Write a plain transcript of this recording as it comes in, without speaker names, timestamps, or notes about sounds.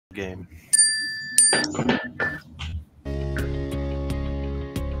Game.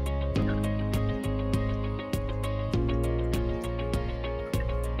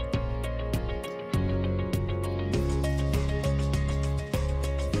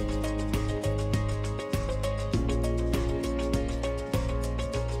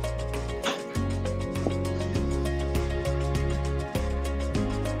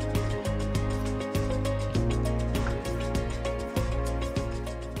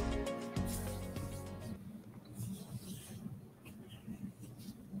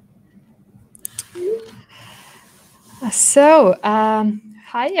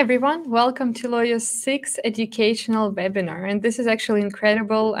 Hi everyone. Welcome to Loio's 6th educational webinar. And this is actually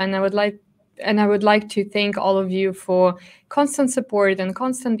incredible. And I would like to thank all of you for constant support and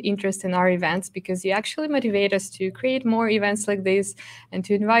constant interest in our events, because you actually motivate us to create more events like this and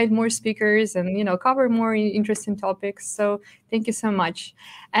to invite more speakers and cover more interesting topics. So thank you so much.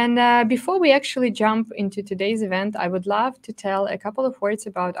 And before we actually jump into today's event, I would love to tell a couple of words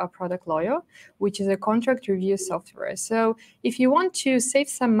about our product Loio, which is a contract review software. So if you want to save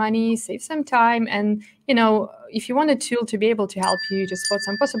some money, save some time, and if you want a tool to be able to help you to spot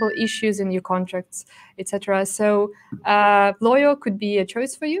some possible issues in your contracts, etc. So Loio could be a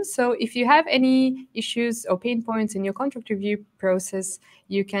choice for you. So if you have any issues or pain points in your contract review process,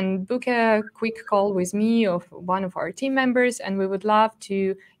 you can book a quick call with me or one of our team members, and we would love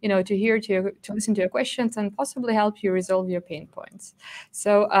to listen to your questions and possibly help you resolve your pain points.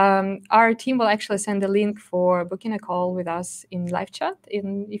 So our team will actually send a link for booking a call with us in live chat.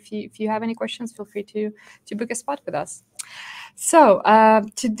 If you have any questions, feel free to book a spot with us. So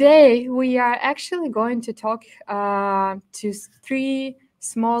today we are actually going to talk to 3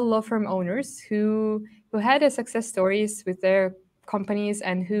 small law firm owners who had success stories with their companies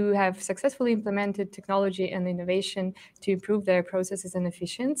and who have successfully implemented technology and innovation to improve their processes and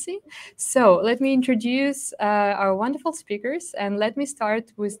efficiency. So let me introduce our wonderful speakers, and let me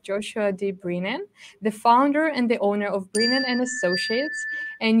start with Joshua D. Brinen, the founder and the owner of Brinen Associates,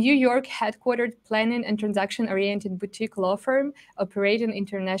 a New York-headquartered planning and transaction-oriented boutique law firm operating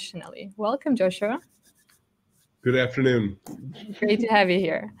internationally. Welcome, Joshua. Good afternoon. Great to have you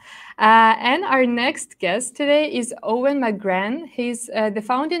here. And our next guest today is Owen McGrann. He's the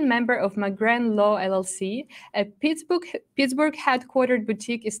founding member of McGrann Law LLC, a Pittsburgh-headquartered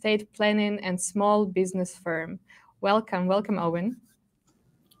boutique estate planning and small business firm. Welcome, Owen.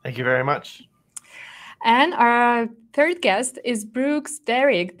 Thank you very much. And our third guest is Brooks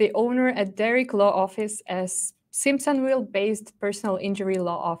Derrick, the owner at Derrick Law Office, a Simpsonville-based personal injury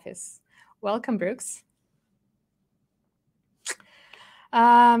law office. Welcome, Brooks.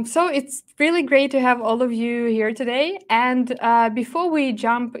 So it's really great to have all of you here today. And before we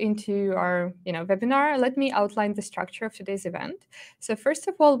jump into our webinar, let me outline the structure of today's event. So first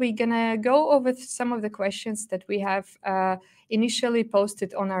of all, we're gonna go over some of the questions that we have initially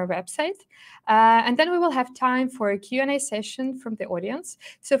posted on our website. And then we will have time for a Q&A session from the audience.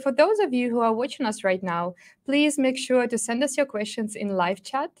 So for those of you who are watching us right now, please make sure to send us your questions in live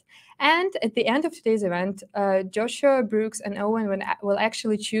chat. And at the end of today's event, Joshua, Brooks, and Owen will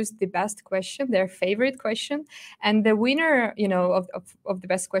actually choose the best question, their favorite question. And the winner of the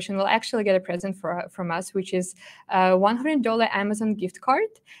best question will actually get a present from us, which is a $100 Amazon gift card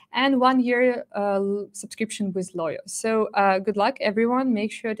and 1-year subscription with Loio. So good luck, everyone.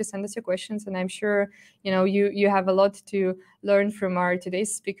 Make sure to send us your questions. And I'm sure you have a lot to learn from our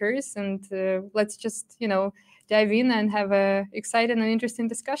today's speakers. And let's just dive in and have a exciting and interesting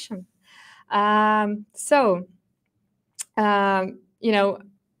discussion. One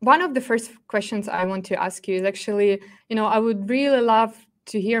of the first questions I want to ask you is actually, I would really love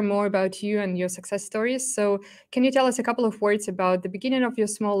to hear more about you and your success stories. So can you tell us a couple of words about the beginning of your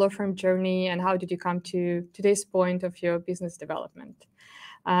small law firm journey and how did you come to today's point of your business development?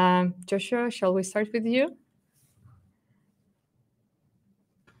 Joshua, shall we start with you?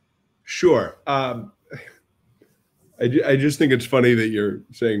 Sure. I just think it's funny that you're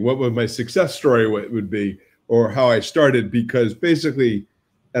saying what would my success story would be or how I started, because basically,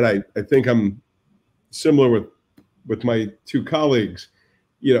 and I think I'm similar with my 2 colleagues,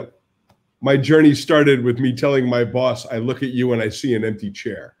 my journey started with me telling my boss, I look at you and I see an empty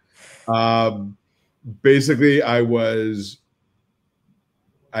chair. Basically, I was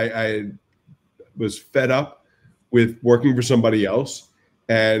fed up with working for somebody else,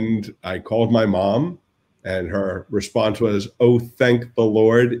 and I called my mom. And her response was, oh, thank the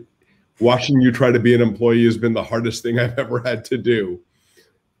Lord. Watching you try to be an employee has been the hardest thing I've ever had to do.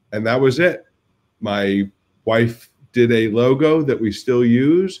 And that was it. My wife did a logo that we still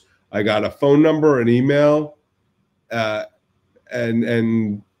use. I got a phone number, an email,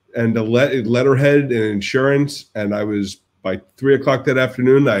 and and a letterhead and insurance. And I was, by 3 o'clock that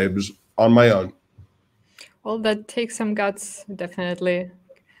afternoon, I was on my own. Well, that takes some guts, definitely.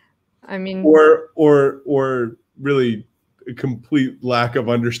 I mean, or really a complete lack of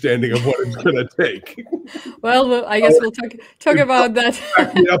understanding of what it's going to take. well, I guess we'll talk about that.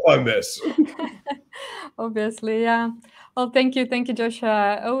 Back me up on this. Obviously, yeah. Well, thank you, Josh.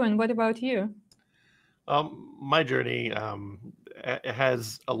 Owen, what about you? My journey it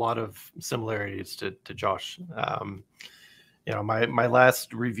has a lot of similarities to Josh. My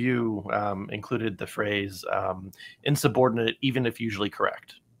last review included the phrase insubordinate, even if usually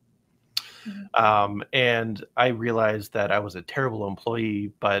correct. And I realized that I was a terrible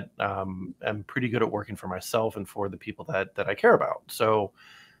employee, but I'm pretty good at working for myself and for the people that I care about. So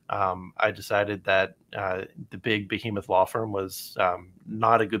I decided that the big behemoth law firm was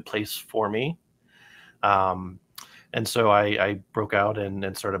not a good place for me. And so I broke out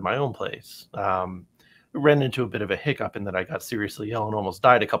and started my own place. Ran into a bit of a hiccup in that I got seriously ill and almost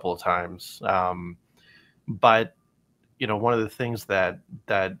died a couple of times. But one of the things that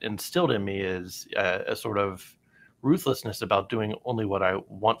instilled in me is a sort of ruthlessness about doing only what I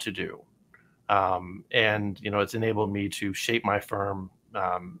want to do. And it's enabled me to shape my firm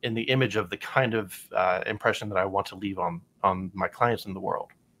in the image of the kind of impression that I want to leave on my clients in the world.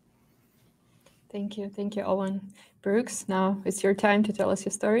 Thank you, Owen. Brooks, now it's your time to tell us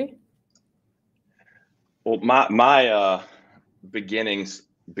your story. Well, my beginnings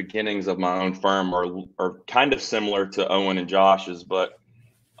of my own firm are kind of similar to Owen and Josh's, but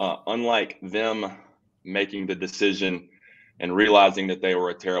unlike them making the decision and realizing that they were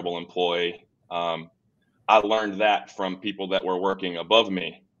a terrible employee, I learned that from people that were working above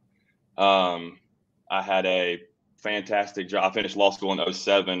me. I had a fantastic job. I finished law school in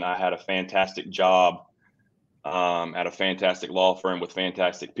 2007. I had a fantastic job at a fantastic law firm with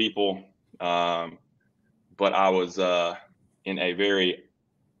fantastic people. But I was in a very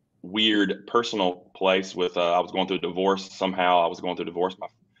weird personal place with, I was going through a divorce. Somehow I was going through a divorce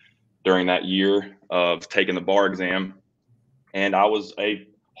during that year of taking the bar exam. And I was a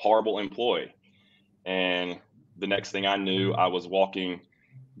horrible employee. And the next thing I knew, I was walking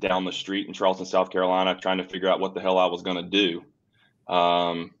down the street in Charleston, South Carolina, trying to figure out what the hell I was going to do.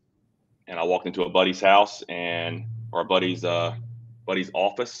 And I walked into a buddy's house or a buddy's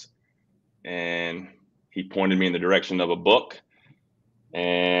office, and he pointed me in the direction of a book.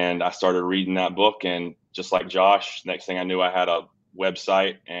 And I started reading that book, and just like Josh, next thing I knew, I had a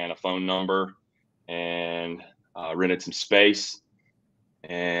website and a phone number, and rented some space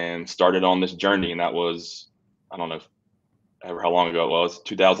and started on this journey. And that was, I don't know how long ago it was,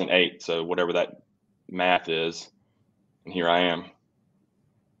 2008. So whatever that math is, and here I am.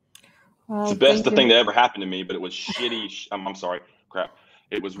 Well, it's the best thing that ever happened to me, but it was shitty. I'm sorry, crap.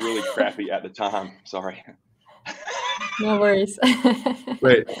 It was really crappy at the time. Sorry. No worries.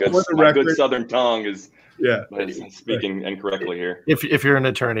 Wait, my good Southern tongue is speaking right. incorrectly here. If you're an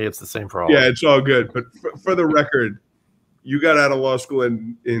attorney, it's the same for all. Yeah, it's all good. But for the record, you got out of law school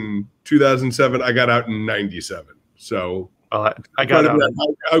in 2007. I got out in 97. So I got out.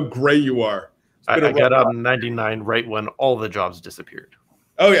 How great you are. I got out in 99, right when all the jobs disappeared.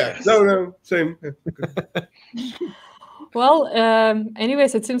 Oh yeah, no, same. Well,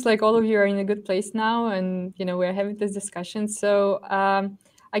 anyways, it seems like all of you are in a good place now, and we're having this discussion. So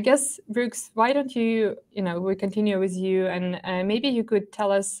I guess, Brooks, why don't we continue with you, and maybe you could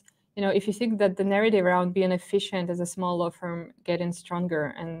tell us, if you think that the narrative around being efficient as a small law firm getting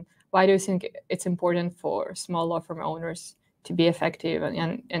stronger, and why do you think it's important for small law firm owners to be effective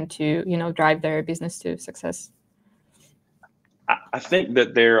and to drive their business to success? I think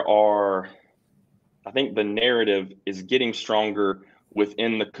that I think the narrative is getting stronger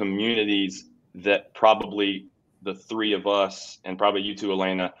within the communities that probably the three of us, and probably you too,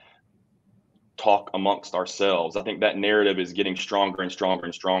 Elena, talk amongst ourselves. I think that narrative is getting stronger and stronger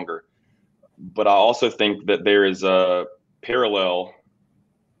and stronger. But I also think that there is a parallel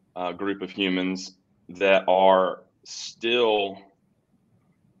group of humans that are still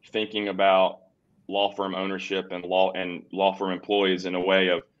thinking about law firm ownership and law firm employees in a way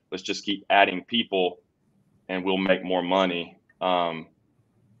of, let's just keep adding people and we'll make more money.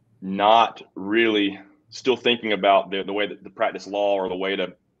 Not really still thinking about the way that to practice law, or the way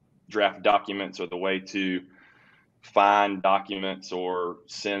to draft documents, or the way to find documents or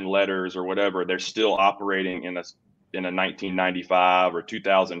send letters or whatever. They're still operating in a 1995 or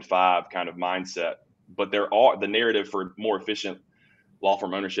 2005 kind of mindset. But the narrative for more efficient law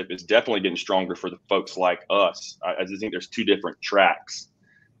firm ownership is definitely getting stronger for the folks like us. I just think there's two different tracks.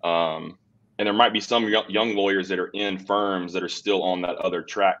 And And there might be some young lawyers that are in firms that are still on that other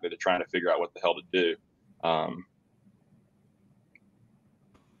track that are trying to figure out what the hell to do.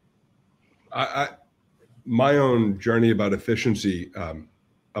 My own journey about efficiency,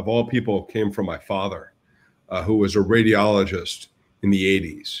 of all people, came from my father, who was a radiologist in the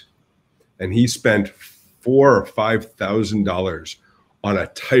 80s. And he spent $4,000 or $5,000 on a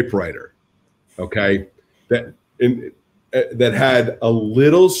typewriter, okay, that had a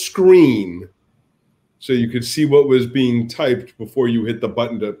little screen so you could see what was being typed before you hit the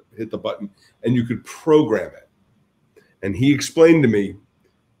button, and you could program it. And he explained to me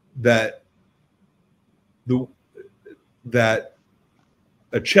that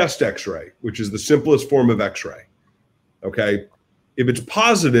a chest x-ray, which is the simplest form of x-ray, okay, if it's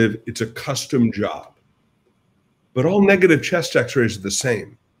positive, it's a custom job. But all negative chest x-rays are the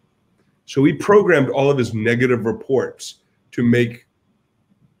same. So he programmed all of his negative reports to make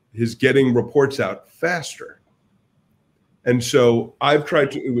his getting reports out faster. And so I've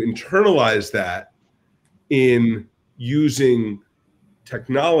tried to internalize that in using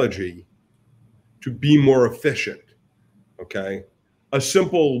technology to be more efficient, okay? A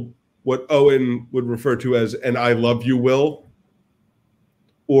simple, what Owen would refer to as an I love you will,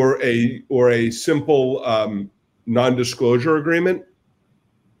 or a simple non-disclosure agreement.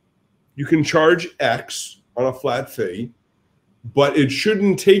 You can charge X on a flat fee, but it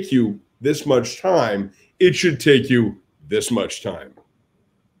shouldn't take you this much time. It should take you this much time.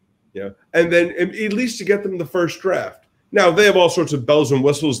 Yeah, and then at least to get them the first draft. Now they have all sorts of bells and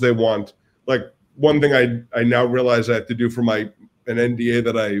whistles they want. Like one thing I now realize I have to do for an NDA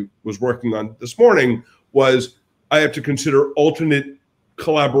that I was working on this morning was I have to consider alternate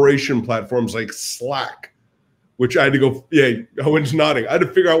collaboration platforms like Slack, which I had to go, yeah, Owen's nodding. I had to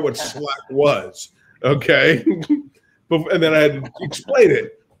figure out what Slack was, okay? And then I had to explain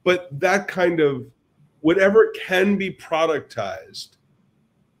it. But that kind of, whatever can be productized,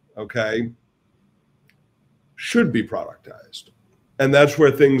 okay, should be productized. And that's where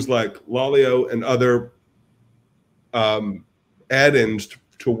things like Loio and other add-ins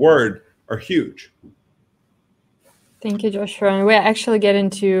to Word are huge. Thank you, Joshua. And we're actually getting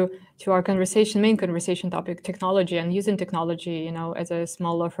to our main conversation topic, technology and using technology, as a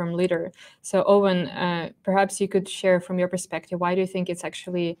small law firm leader. So Owen, perhaps you could share from your perspective, why do you think it's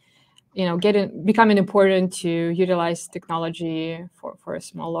actually, becoming important to utilize technology for a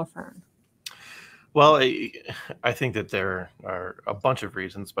small law firm? Well, I think that there are a bunch of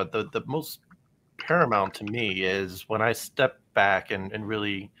reasons, but the most paramount to me is when I stepped back and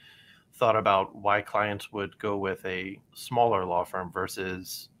really thought about why clients would go with a smaller law firm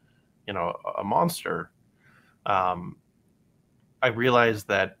versus, a monster. I realized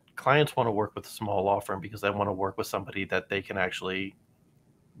that clients want to work with a small law firm because they want to work with somebody that they can actually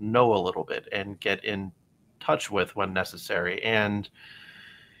know a little bit and get in touch with when necessary. And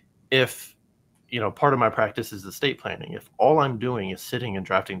if, part of my practice is estate planning, if all I'm doing is sitting and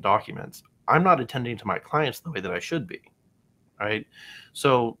drafting documents, I'm not attending to my clients the way that I should be, right?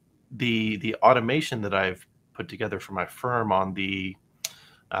 So the automation that I've put together for my firm on the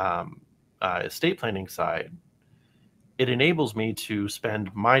estate planning side, it enables me to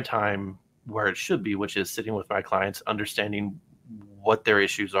spend my time where it should be, which is sitting with my clients, understanding what their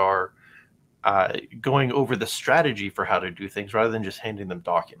issues are, going over the strategy for how to do things rather than just handing them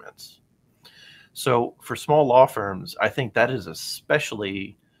documents. So for small law firms, I think that is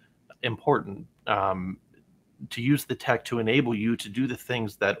especially important, to use the tech to enable you to do the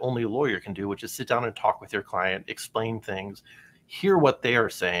things that only a lawyer can do, which is sit down and talk with your client, explain things, hear what they are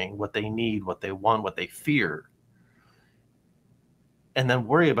saying, what they need, what they want, what they fear, and then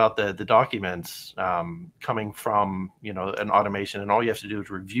worry about the documents coming from an automation, and all you have to do is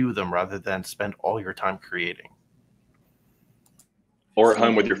review them rather than spend all your time creating. Or at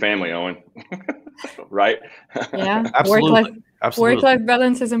home with your family, Owen. Right? Yeah, Absolutely. Work-life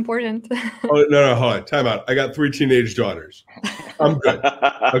balance is important. Oh, no, hold on. Time out. I got 3 teenage daughters. I'm good.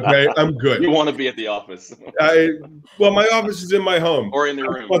 Okay, I'm good. You want to be at the office. Well, my office is in my home. Or in the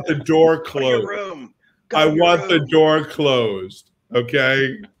room. I want the door closed. I want the door closed.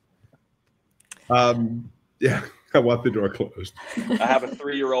 Okay? Yeah, I want the door closed. I have a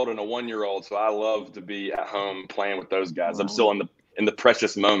 3-year-old and a 1-year-old, so I love to be at home playing with those guys. I'm still in the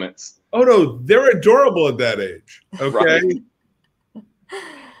precious moments. Oh, no, they're adorable at that age. Okay?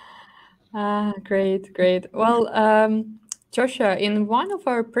 Right. Great. Well, Joshua, in one of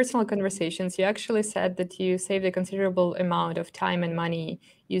our personal conversations, you actually said that you saved a considerable amount of time and money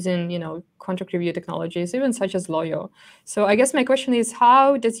using, contract review technologies, even such as Loio. So I guess my question is,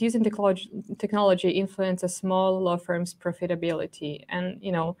 how does using technology influence a small law firm's profitability? And,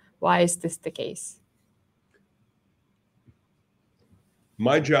 Why is this the case?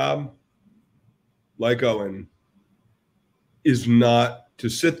 My job, like Owen, is not to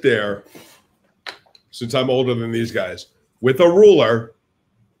sit there, since I'm older than these guys, with a ruler,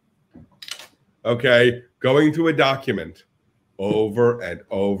 okay, going through a document over and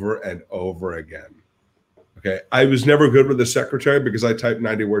over and over again. Okay, I was never good with the secretary because I type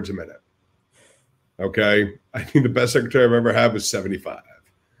 90 words a minute. Okay, I think the best secretary I've ever had was 75,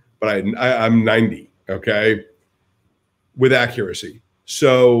 but I'm 90. Okay, with accuracy.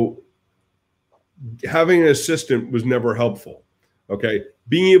 So having an assistant was never helpful. Okay,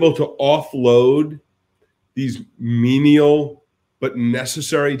 being able to offload these menial but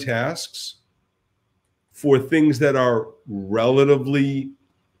necessary tasks for things that are relatively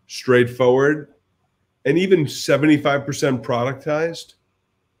straightforward and even 75% productized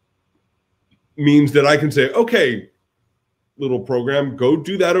means that I can say, okay, little program, go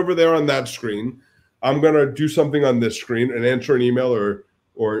do that over there on that screen. I'm going to do something on this screen and answer an email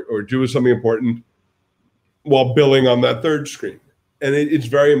or do something important while billing on that third screen. And it's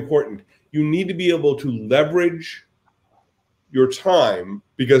very important. You need to be able to leverage your time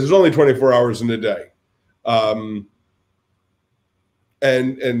because there's only 24 hours in a day. And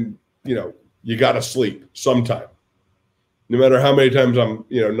you know, you got to sleep sometime, no matter how many times I'm,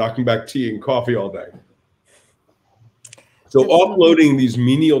 you know, knocking back tea and coffee all day. So offloading these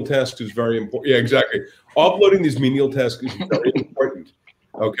menial tasks is very important. Yeah, exactly. Offloading these menial tasks is very important.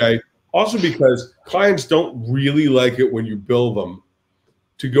 Okay. Also because clients don't really like it when you bill them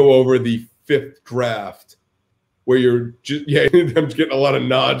to go over the 5th draft where you're just, yeah, I'm just getting a lot of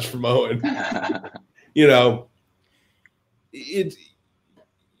nods from Owen. You know, you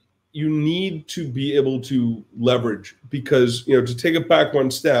need to be able to leverage because, you know, to take it back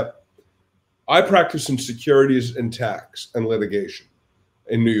one step, I practice in securities and tax and litigation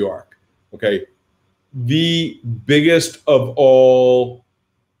in New York. Okay. The biggest of all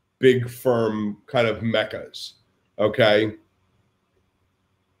big firm kind of meccas. Okay.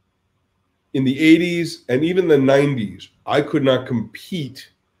 In the 80s and even the 90s, I could not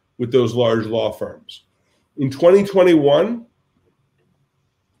compete with those large law firms. In 2021,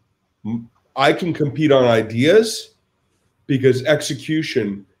 I can compete on ideas because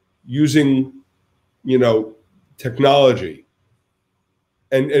execution using, you know, technology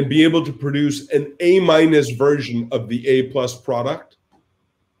and be able to produce an A- version of the A+ product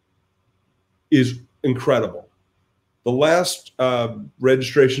is incredible. The last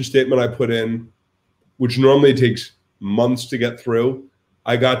registration statement I put in, which normally takes months to get through,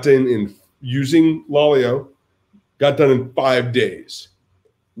 I got done in using Loio, got done in 5 days,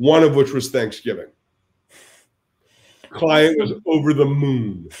 one of which was Thanksgiving. Client was over the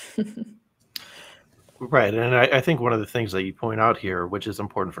moon. Right, and I think one of the things that you point out here, which is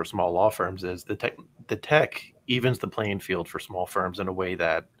important for small law firms, is the tech evens the playing field for small firms in a way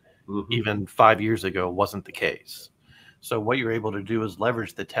that even 5 years ago wasn't the case. So what you're able to do is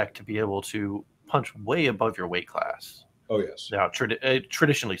leverage the tech to be able to punch way above your weight class. Oh, yes. Now,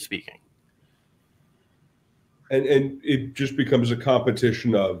 traditionally speaking. And it just becomes a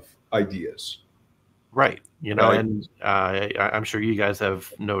competition of ideas. Right. You know, Right. And I'm sure you guys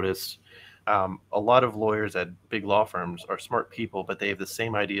have noticed a lot of lawyers at big law firms are smart people, but they have the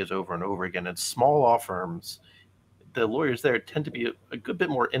same ideas over and over again. And small law firms, the lawyers there tend to be a good bit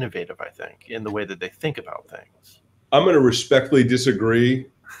more innovative, I think, in the way that they think about things. I'm going to respectfully disagree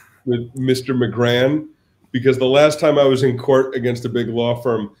with Mr. McGrann because the last time I was in court against a big law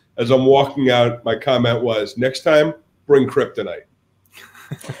firm, as I'm walking out, my comment was, next time, bring kryptonite.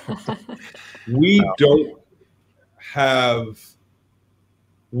 We don't have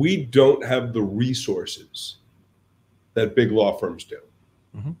the resources that big law firms do.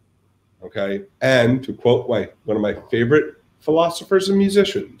 Okay. And to quote one of my favorite philosophers and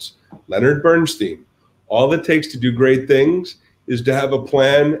musicians, Leonard Bernstein, all it takes to do great things is to have a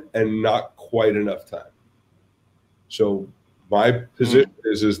plan and not quite enough time. So my position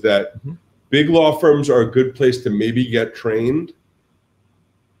is that big law firms are a good place to maybe get trained.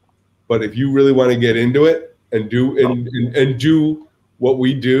 But if you really want to get into it and do what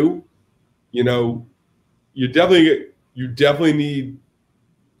we do, you know, you definitely need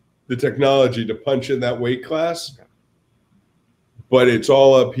the technology to punch in that weight class. But it's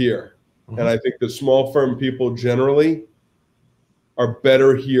all up here. And I think the small firm people generally are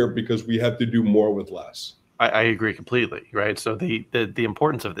better here because we have to do more with less. I agree completely, right? So the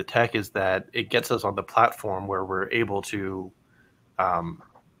importance of the tech is that it gets us on the platform where we're able to,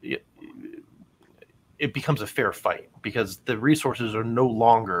 it becomes a fair fight because the resources are no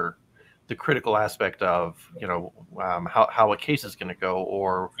longer the critical aspect of, how a case is going to go,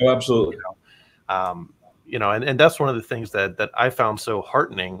 or, Oh, absolutely. And that's one of the things that I found so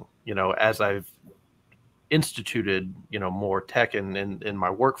heartening, as I've instituted, more tech in my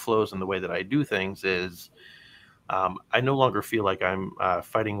workflows and the way that I do things, is I no longer feel like I'm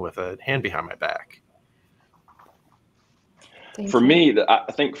fighting with a hand behind my back. I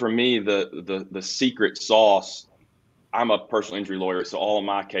think for me, the secret sauce, I'm a personal injury lawyer, so all of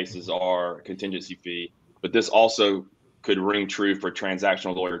my cases are contingency fee, but this also could ring true for a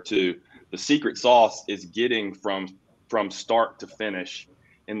transactional lawyer too. The secret sauce is getting from start to finish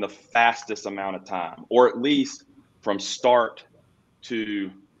in the fastest amount of time, or at least from start to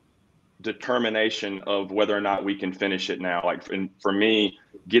determination of whether or not we can finish it now. Like for me,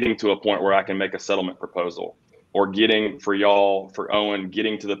 getting to a point where I can make a settlement proposal, or getting for Owen,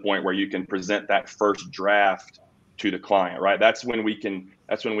 getting to the point where you can present that first draft to the client, right? That's when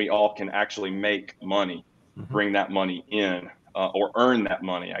we all can actually make money, bring that money in, or earn that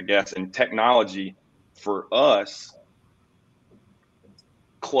money, I guess. And technology for us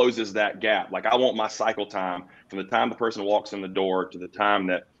closes that gap. Like, I want my cycle time from the time the person walks in the door to the time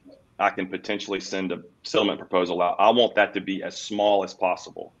that I can potentially send a settlement proposal out. I want that to be as small as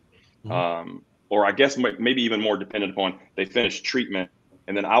possible. Or I guess maybe even more dependent upon they finish treatment.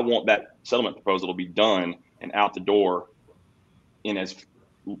 And then I want that settlement proposal to be done and out the door in as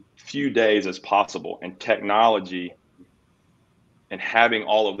few days as possible. And technology and having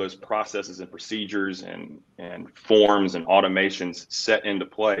all of those processes and procedures and forms and automations set into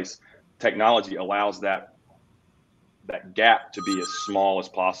place, technology allows that gap to be as small as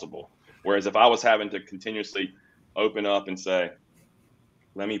possible. Whereas if I was having to continuously open up and say,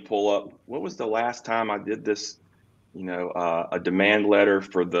 let me pull up, what was the last time I did this, a demand letter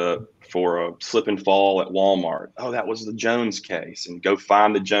for a slip and fall at Walmart. Oh, that was the Jones case, and go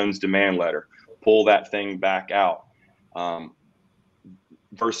find the Jones demand letter, pull that thing back out.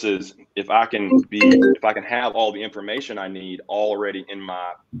 Versus if I can have all the information I need already in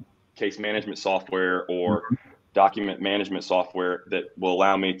my case management software or document management software that will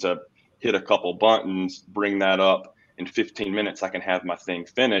allow me to hit a couple buttons, bring that up in 15 minutes, I can have my thing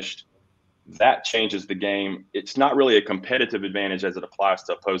finished. That changes the game. It's not really a competitive advantage as it applies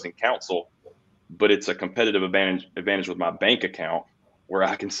to opposing counsel, but it's a competitive advantage with my bank account, where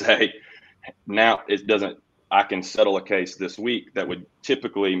I can say, now I can settle a case this week that would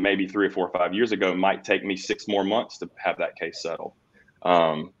typically, maybe 3 or 4 or 5 years ago, might take me 6 more months to have that case settled.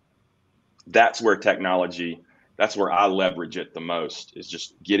 That's where that's where I leverage it the most, is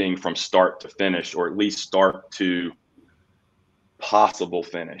just getting from start to finish, or at least start to possible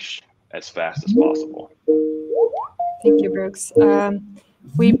finish, as fast as possible. Thank you, Brooks.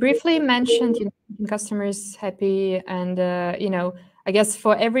 We briefly mentioned keeping customers happy, and I guess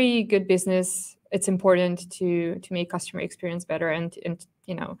for every good business, it's important to make customer experience better and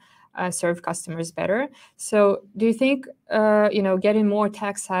serve customers better. So do you think getting more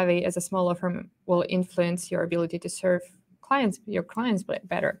tech savvy as a smaller firm will influence your ability to serve your clients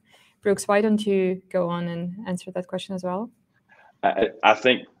better? Brooks, why don't you go on and answer that question as well? I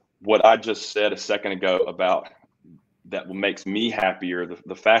think what I just said a second ago about that makes me happier,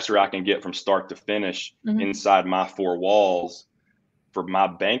 the faster I can get from start to finish inside my 4 walls for my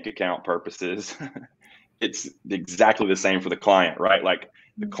bank account purposes, it's exactly the same for the client, right? Like,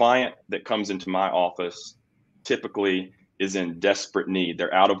 the client that comes into my office typically is in desperate need.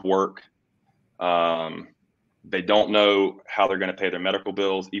 They're out of work. They don't know how they're going to pay their medical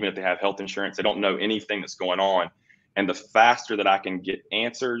bills, even if they have health insurance. They don't know anything that's going on. And the faster that I can get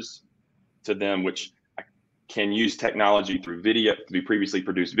answers to them, which I can use technology through previously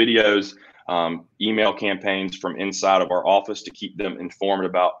produced videos, email campaigns from inside of our office to keep them informed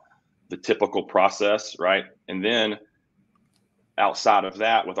about the typical process, right? And then outside of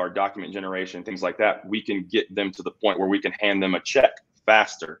that, with our document generation, things like that, we can get them to the point where we can hand them a check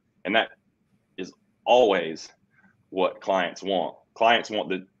faster. And that is always what clients want. Clients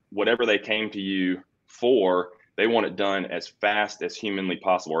want whatever they came to you for, they want it done as fast as humanly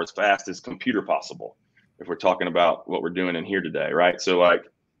possible, or as fast as computer possible, if we're talking about what we're doing in here today, right? So, like,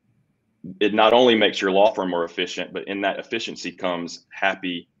 it not only makes your law firm more efficient, but in that efficiency comes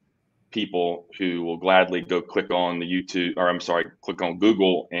happy people who will gladly go click on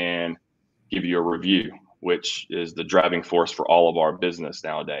Google and give you a review, which is the driving force for all of our business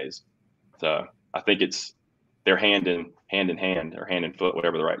nowadays. So I think they're hand in hand, or hand and foot,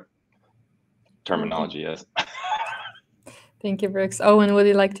 whatever the right terminology is. Thank you, Brooks. Owen, would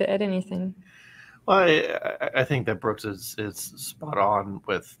you like to add anything? Well, I think that Brooks is spot on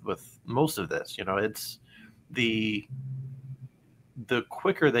with most of this. It's the the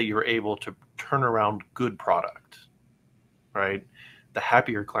quicker that you're able to turn around good product, right, the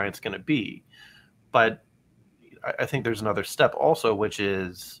happier client's going to be. But I think there's another step also, which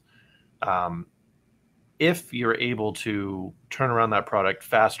is if you're able to turn around that product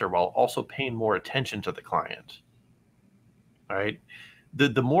faster while also paying more attention to the client, right,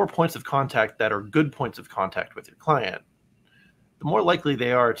 the more points of contact that are good points of contact with your client, the more likely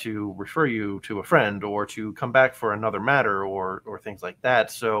they are to refer you to a friend or to come back for another matter or things like that.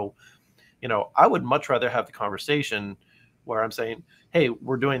 So, you know, I would much rather have the conversation where I'm saying, hey,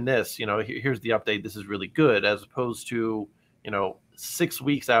 we're doing this, you know, here's the update. This is really good, as opposed to, you know, 6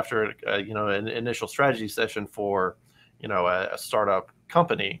 weeks after, you know, an initial strategy session for, you know, a startup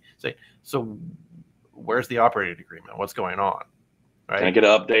company, say, so where's the operating agreement? What's going on? Right? Can I get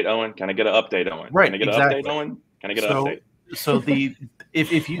an update, Owen? Can I get an update, Owen? Right. Can I get exactly. an update, Owen? Can I get an update? So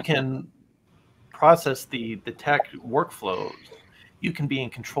if you can process the tech workflows, you can be in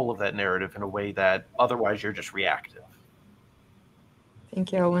control of that narrative in a way that otherwise you're just reactive.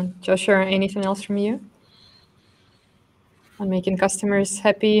 Thank you, Owen. Joshua, anything else from you on making customers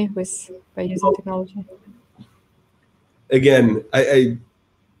happy by using technology? Again, I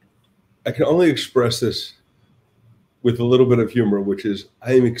can only express this with a little bit of humor, which is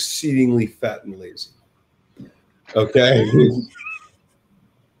I am exceedingly fat and lazy. Okay.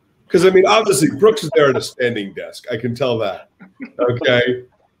 Because I mean, obviously Brooks is there at a standing desk. I can tell that. Okay.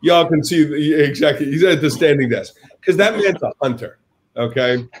 Y'all can see exactly. He's at the standing desk because that man's a hunter.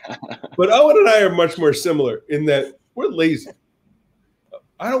 Okay. But Owen and I are much more similar in that we're lazy.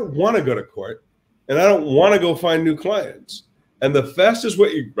 I don't want to go to court and I don't want to go find new clients. And the fastest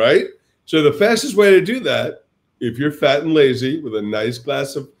way, right? So the fastest way to do that, if you're fat and lazy with a nice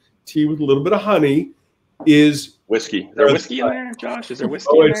glass of tea with a little bit of honey, is whiskey. Is there whiskey in there, Josh? Is there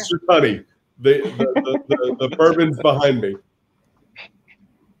whiskey in there? Oh, it's just honey. The bourbon's behind me.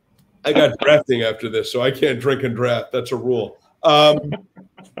 I got drafting after this, so I can't drink and draft. That's a rule.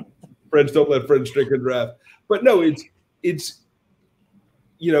 Friends don't let friends drink and draft. But no, it's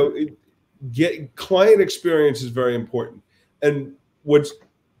you know, client experience is very important. And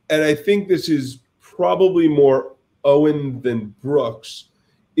I think this is probably more Owen than Brooks,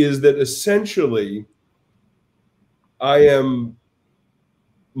 is that essentially I am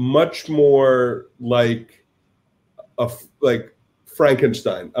much more like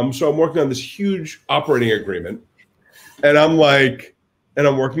Frankenstein. I'm working on this huge operating agreement, and I'm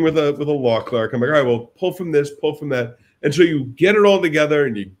working with a law clerk. I'm like, all right, well, pull from this, pull from that, and so you get it all together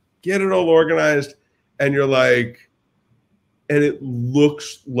and you get it all organized, and you're like, and it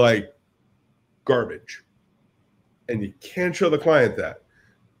looks like garbage, and you can't show the client that.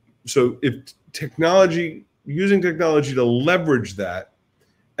 So if using technology to leverage that,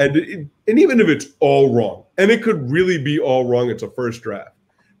 and even if it's all wrong, and it could really be all wrong, it's a first draft.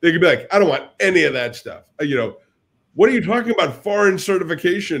 They could be like, I don't want any of that stuff. You know, what are you talking about? Foreign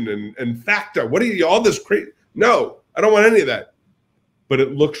certification and FACTA? What are you, all this crazy? No, I don't want any of that. But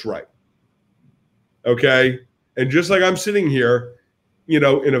it looks right. Okay. And just like I'm sitting here, you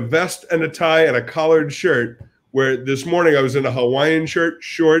know, in a vest and a tie and a collared shirt, where this morning I was in a Hawaiian shirt,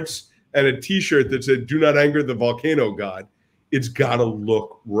 shorts, and a t-shirt that said, do not anger the volcano god. It's got to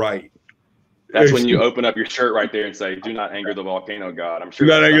look right. That's when you open up your shirt right there and say, do not anger the volcano god. I'm sure.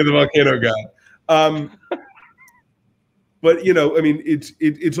 Do not anger the volcano god. But, you know, I mean,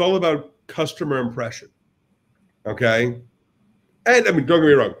 it's all about customer impression. Okay. And I mean, don't get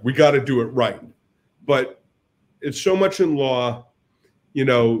me wrong, we got to do it right. But it's so much in law, you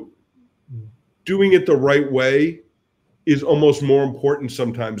know, doing it the right way is almost more important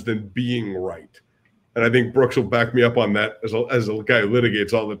sometimes than being right. And I think Brooks will back me up on that as a guy who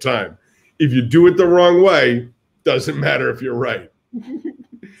litigates all the time. If you do it the wrong way, doesn't matter if you're right. You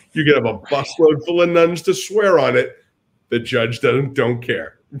can have a busload full of nuns to swear on it. The judge don't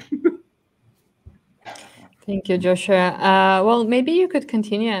care. Thank you, Joshua. Well, maybe you could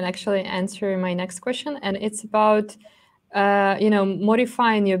continue and actually answer my next question. And it's about, you know,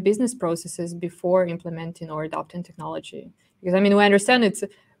 modifying your business processes before implementing or adopting technology. Because, I mean, we understand it's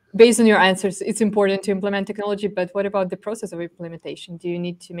based on your answers, it's important to implement technology, but what about the process of implementation? Do you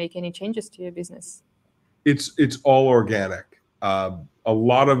need to make any changes to your business? It's all organic. A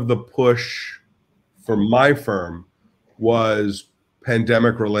lot of the push for my firm was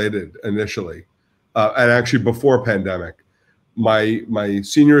pandemic related initially. And actually before pandemic, my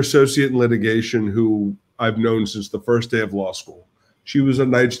senior associate in litigation, who I've known since the first day of law school, she was a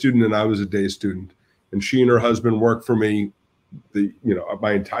night student and I was a day student. And she and her husband worked for me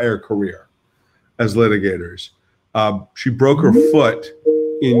my entire career as litigators. She broke her foot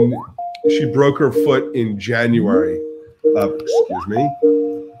in January excuse me.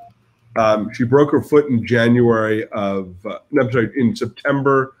 She broke her foot in January of, no, I'm sorry, in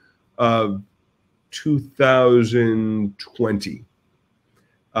September of 2020.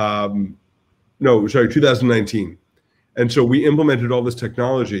 No, sorry, 2019. And so we implemented all this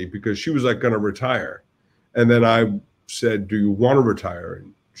technology because she was like going to retire. And then I said, do you want to retire?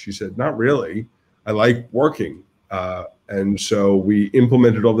 And she said, not really. I like working. And so we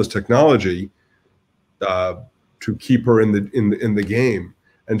implemented all this technology to keep her in the game.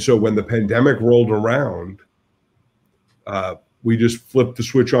 And so when the pandemic rolled around, we just flipped the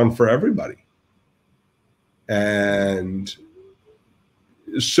switch on for everybody. And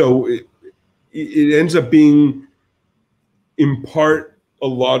so it ends up being in part a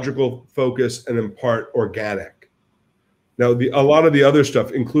logical focus and in part organic. Now, a lot of the other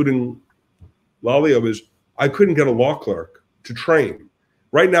stuff, including Loio, is I couldn't get a law clerk to train.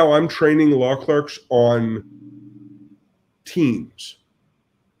 Right now, I'm training law clerks on Teams,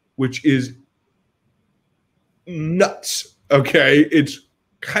 which is nuts. Okay, it's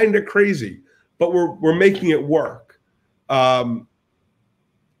kind of crazy, but we're making it work. But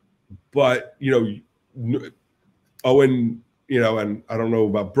Owen, and I don't know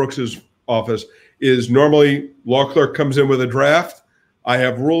about Brooks's office, is normally law clerk comes in with a draft. I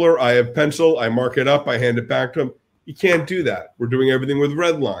have ruler, I have pencil, I mark it up, I hand it back to him. You can't do that. We're doing everything with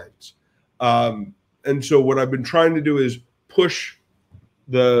red lines. And so what I've been trying to do is push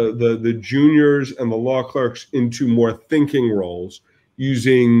the juniors and the law clerks into more thinking roles,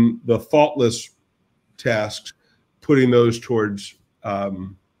 using the thoughtless tasks, putting those towards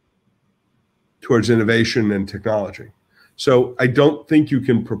innovation and technology. So I don't think you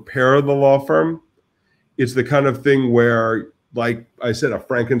can prepare the law firm. It's the kind of thing where, like I said, a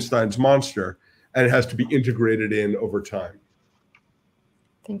Frankenstein's monster, and it has to be integrated in over time.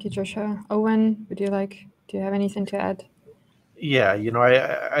 Thank you, Joshua. Owen, do you have anything to add? Yeah,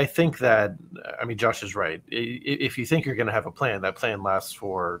 I think that, Josh is right. If you think you're going to have a plan, that plan lasts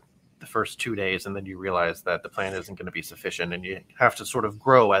for the first 2 days, and then you realize that the plan isn't going to be sufficient, and you have to sort of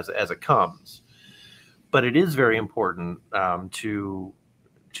grow as it comes. But it is very important to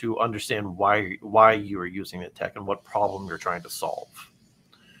understand why you are using the tech and what problem you're trying to solve.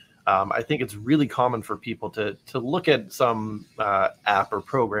 I think it's really common for people to look at some app or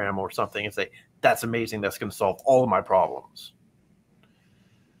program or something and say, that's amazing, that's going to solve all of my problems.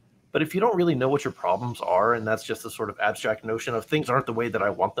 But if you don't really know what your problems are, and that's just a sort of abstract notion of things aren't the way that I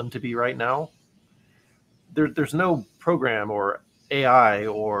want them to be right now, there's no program or AI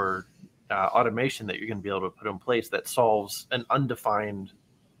or automation that you're going to be able to put in place that solves an undefined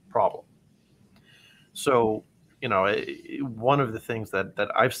problem. So, one of the things that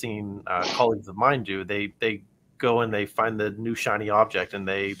I've seen colleagues of mine do, they go and they find the new shiny object and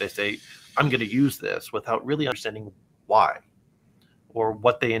they say, I'm going to use this, without really understanding why or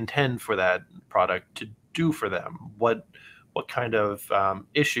what they intend for that product to do for them, what kind of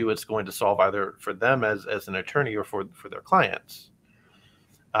issue it's going to solve, either for them as an attorney or for their clients.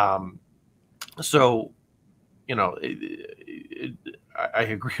 So, I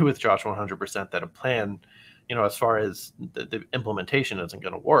agree with Josh 100% that a plan, as far as the implementation, isn't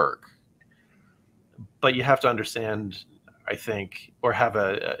going to work. But you have to understand, I think, or have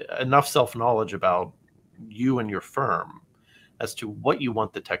enough self-knowledge about you and your firm as to what you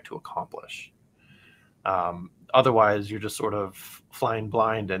want the tech to accomplish. Otherwise, you're just sort of flying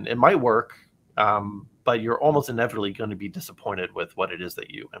blind, and it might work, but you're almost inevitably going to be disappointed with what it is that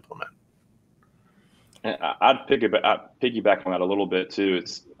you implement. And I'd piggyback on that a little bit too.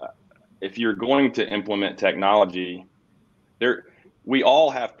 It's if you're going to implement technology, we all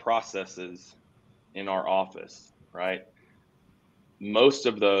have processes in our office, right? Most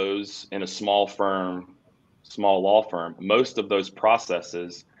of those in a small law firm, most of those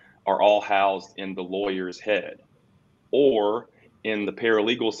processes are all housed in the lawyer's head or in the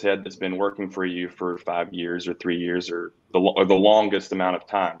paralegal's head that's been working for you for 5 years or 3 years or the longest amount of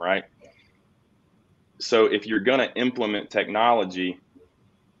time, right? So if you're going to implement technology,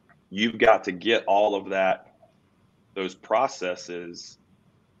 you've got to get all of those processes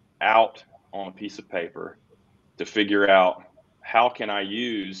out on a piece of paper to figure out, how can I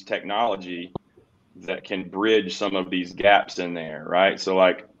use technology that can bridge some of these gaps in there, right? So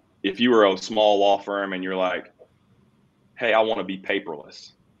like, if you were a small law firm and you're like, hey, I want to be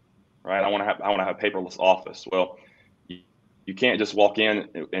paperless, right? I want to have a paperless office. Well, you can't just walk in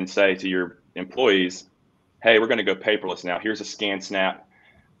and say to your employees, hey, we're going to go paperless now. Here's a scan snap,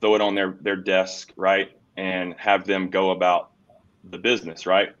 throw it on their desk, right? And have them go about the business,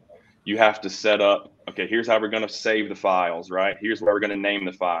 right? you have to set up, okay, here's how we're going to save the files, right? Here's where we're going to name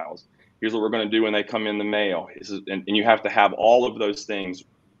the files. Here's what we're going to do when they come in the mail. And you have to have all of those things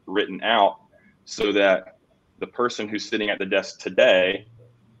written out so that the person who's sitting at the desk today,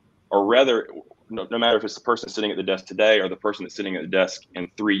 or rather, no matter if it's the person sitting at the desk today or the person that's sitting at the desk in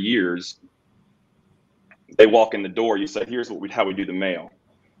 3 years, they walk in the door, you say, here's how we do the mail.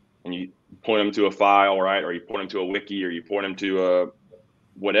 And you point them to a file, right? Or you point them to a wiki, or you point them to a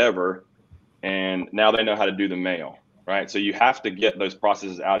whatever. And now they know how to do the mail, right? So you have to get those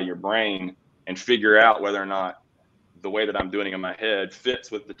processes out of your brain and figure out whether or not the way that I'm doing it in my head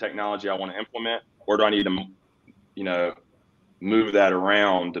fits with the technology I want to implement, or do I need to, you know, move that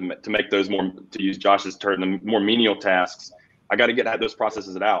around to make those more, to use Josh's term, the more menial tasks. I got to get those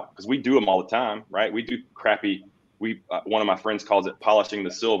processes out, because we do them all the time, right? We do crappy. One of my friends calls it polishing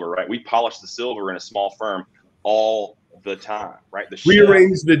the silver, right? We polish the silver in a small firm all the time, right? The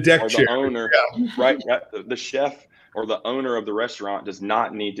rearrange the deck chair. The owner, right? The chef or the owner of the restaurant does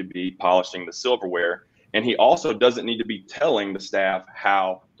not need to be polishing the silverware. And he also doesn't need to be telling the staff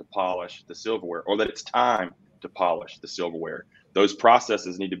how to polish the silverware, or that it's time to polish the silverware. Those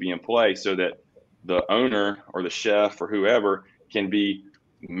processes need to be in place so that the owner or the chef or whoever can be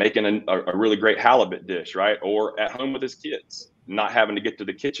making a really great halibut dish, right? Or at home with his kids, not having to get to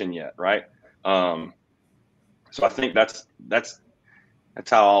the kitchen yet, right? So I think that's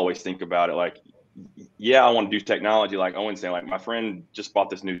how I always think about it. Like, yeah, I want to do technology, like Owen saying, like my friend just bought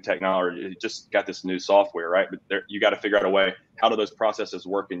this new technology, just got this new software, right? But you got to figure out a way, how do those processes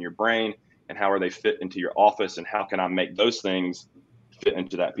work in your brain, and how are they fit into your office, and how can I make those things fit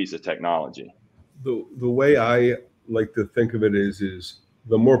into that piece of technology? The way I like to think of it is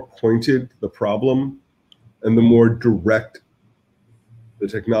the more pointed the problem and the more direct the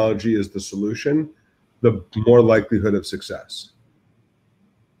technology is the solution, the more likelihood of success.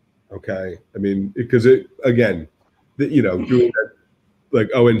 Okay. I mean, because doing that, like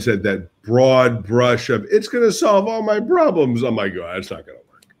Owen said, that broad brush of it's going to solve all my problems. Oh my God, it's not going to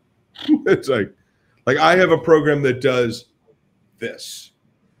work. It's like I have a program that does this.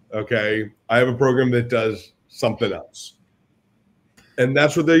 Okay. I have a program that does something else. And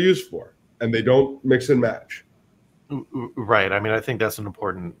that's what they're used for. And they don't mix and match. Right. I mean, I think that's an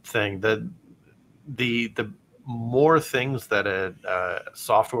important thing, that the more things that a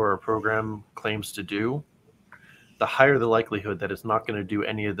software or program claims to do, the higher the likelihood that it's not going to do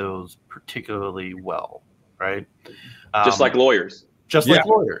any of those particularly well, right? Just like lawyers. Just like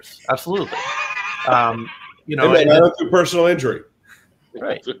lawyers, absolutely. You know, and not through personal injury.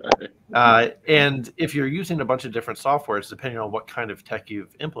 Right. And if you're using a bunch of different softwares, depending on what kind of tech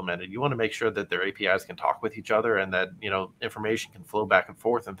you've implemented, you want to make sure that their APIs can talk with each other, and that, you know, information can flow back and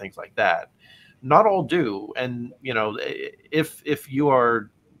forth and things like that. Not all do. And, you know, if you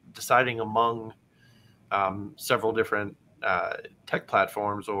are deciding among several different tech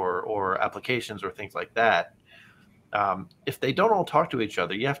platforms or applications or things like that, if they don't all talk to each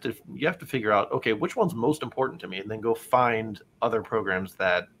other, you have to figure out, okay, which one's most important to me, and then go find other programs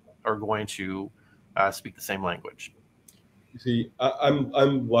that are going to speak the same language. You see,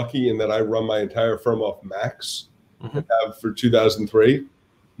 I'm lucky in that I run my entire firm off Macs. I have for 2003.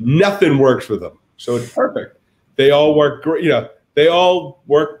 Nothing works for them, so it's perfect. They all work great. You know, they all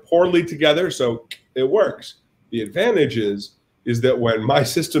work poorly together, so it works. The advantage is that when my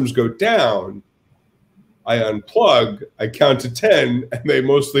systems go down, I unplug, I count to 10, and they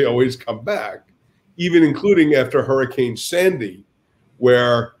mostly always come back, even including after Hurricane Sandy,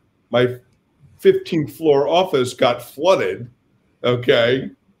 where my 15th floor office got flooded.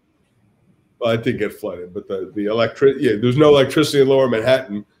 Okay. Well, I did get flooded, but there's no electricity in Lower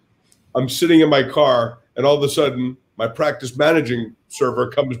Manhattan. I'm sitting in my car, and all of a sudden, my practice managing server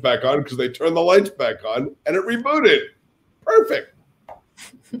comes back on because they turned the lights back on, and it rebooted. Perfect.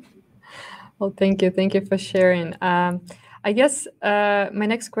 Well, thank you. Thank you for sharing. I guess my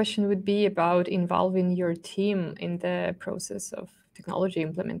next question would be about involving your team in the process of technology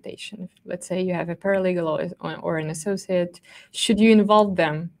implementation. Let's say you have a paralegal or an associate. Should you involve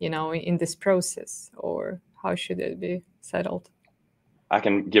them, you know, in this process, or how should it be settled? I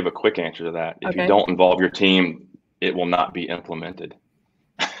can give a quick answer to that. If you don't involve your team, it will not be implemented.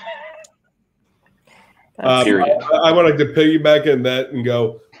 Period. I would like to piggyback in that and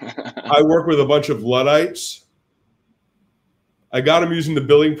go, I work with a bunch of Luddites. I got them using the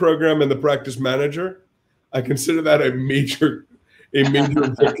billing program and the practice manager. I consider that a major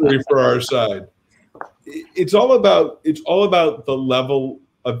victory for our side. It's all about the level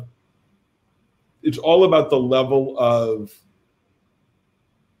of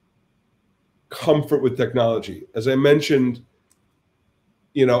comfort with technology. As I mentioned,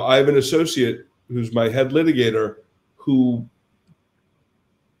 you know, I have an associate who's my head litigator who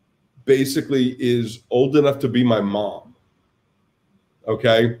basically is old enough to be my mom.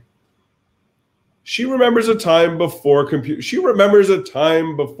 Okay. She remembers a time before computer. She remembers a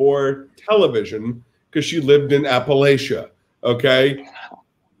time before television because she lived in Appalachia. Okay.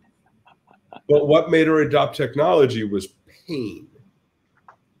 But what made her adopt technology was pain.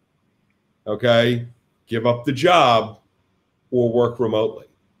 Okay. Give up the job or work remotely.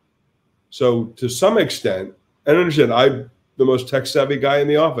 So to some extent, and understand, I'm the most tech savvy guy in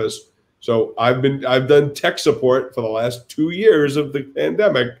the office. So I've done tech support for the last 2 years of the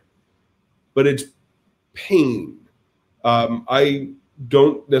pandemic, but it's pain. I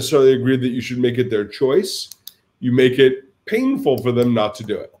don't necessarily agree that you should make it their choice. You make it painful for them not to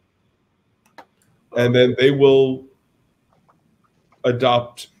do it. And then they will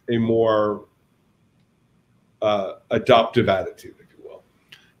adopt a more adoptive attitude, if you will.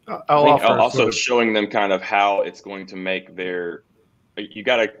 I think also showing them kind of how it's going to make their, you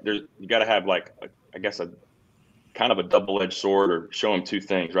gotta have like, I guess a kind of a double-edged sword, or show them two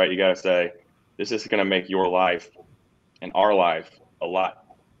things, right? You gotta say, this is gonna make your life and our life a lot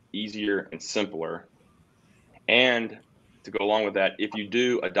easier and simpler. And to go along with that, if you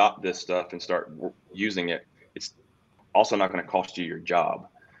do adopt this stuff and start using it, it's also not going to cost you your job,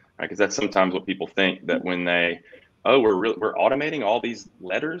 right? Because that's sometimes what people think, that when they, oh, we're automating all these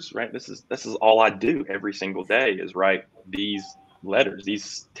letters, right? This is all I do every single day is write these letters,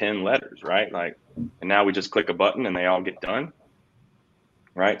 these 10 letters, right? Like, and now we just click a button and they all get done,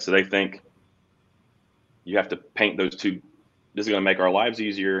 right? So they think you have to paint those two. This is going to make our lives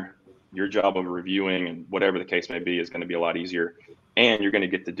easier. Your job of reviewing and whatever the case may be is going to be a lot easier, and you're going to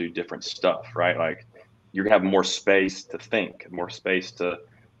get to do different stuff, right? Like, you're going to have more space to think, more space to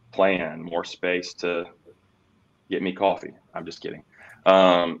plan, more space to get me coffee. I'm just kidding.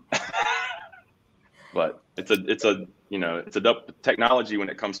 But it's a technology when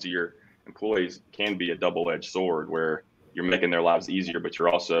it comes to your employees can be a double-edged sword, where you're making their lives easier, but you're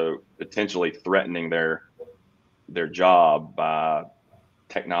also potentially threatening their job by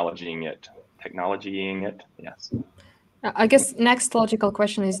technologying it. Yes. I guess next logical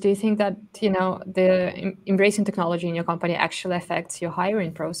question is, do you think that, the embracing technology in your company actually affects your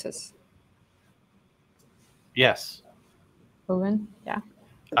hiring process? Yes. Owen? Yeah.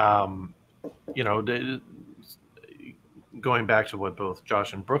 Going back to what both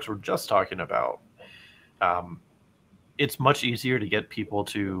Josh and Brooks were just talking about, it's much easier to get people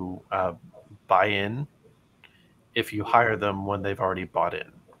to buy in if you hire them when they've already bought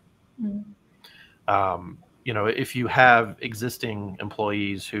in. If you have existing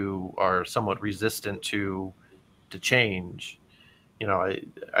employees who are somewhat resistant to change, I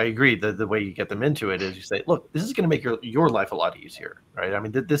agree that the way you get them into it is you say, look, this is going to make your life a lot easier, right? I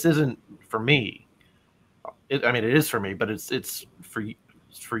mean, this isn't for me. It is for me, but it's for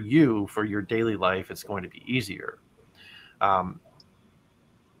you, for your daily life. It's going to be easier.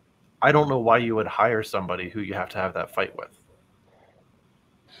 I don't know why you would hire somebody who you have to have that fight with.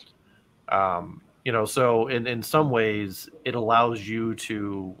 So in some ways it allows you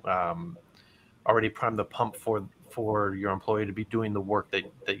to already prime the pump for your employee to be doing the work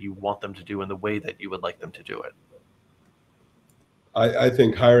that you want them to do in the way that you would like them to do it. I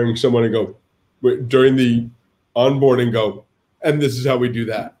think hiring someone to go during the onboarding, go, and this is how we do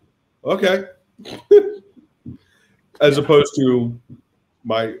that. Okay. As opposed to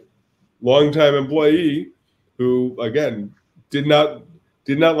my longtime employee who, again, did not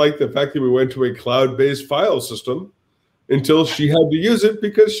like the fact that we went to a cloud-based file system until she had to use it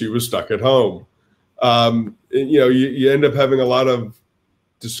because she was stuck at home. You end up having a lot of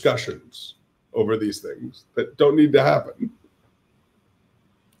discussions over these things that don't need to happen.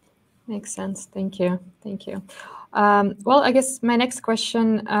 Makes sense. Thank you. Well, I guess my next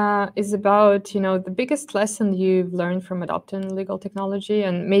question is about, the biggest lesson you've learned from adopting legal technology,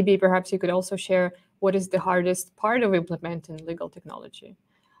 and maybe perhaps you could also share what is the hardest part of implementing legal technology.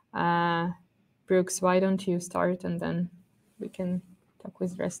 Brooks, why don't you start, and then we can talk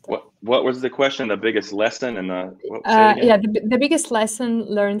with the rest. What was the question? The biggest lesson and the biggest lesson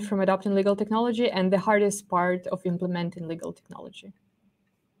learned from adopting legal technology and the hardest part of implementing legal technology.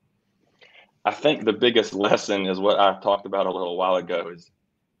 I think the biggest lesson is what I talked about a little while ago, is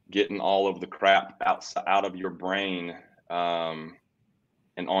getting all of the crap out of your brain and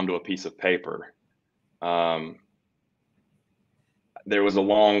onto a piece of paper. There was a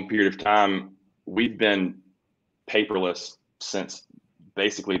long period of time, we've been paperless since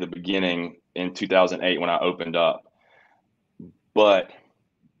basically the beginning in 2008 when I opened up. But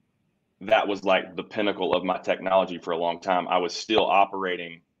that was like the pinnacle of my technology for a long time. I was still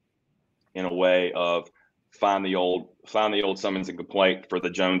operating in a way of find the old summons and complaint for the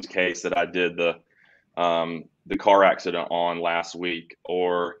Jones case that I did the car accident on last week,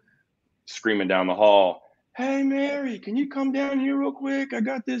 or screaming down the hall, "Hey Mary, can you come down here real quick? I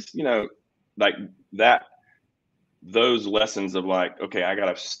got this," like that. Those lessons of like, okay, I got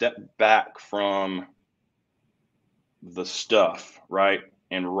to step back from the stuff, right,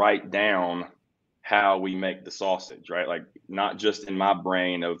 and write down how we make the sausage, right? Like, not just in my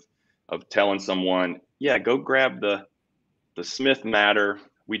brain of telling someone, yeah, go grab the Smith matter.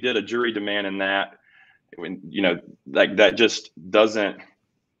 We did a jury demand in that. When, like, that just doesn't,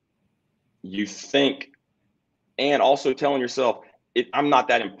 you think, and also telling yourself, I'm not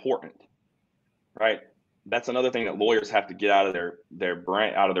that important, right? That's another thing that lawyers have to get out of their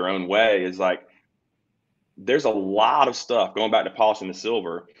brain, out of their own way, is like, there's a lot of stuff, going back to polishing the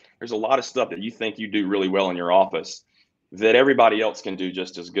silver, there's a lot of stuff that you think you do really well in your office that everybody else can do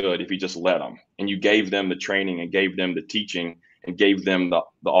just as good if you just let them, and you gave them the training and gave them the teaching and gave them the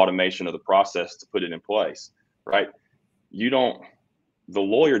automation of the process to put it in place, right? The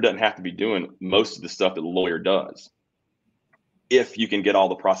lawyer doesn't have to be doing most of the stuff that the lawyer does, if you can get all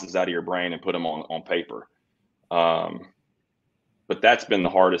the processes out of your brain and put them on paper. But that's been the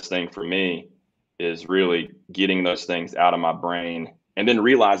hardest thing for me, is really getting those things out of my brain and then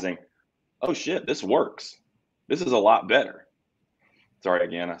realizing, oh shit, this works. This is a lot better. Sorry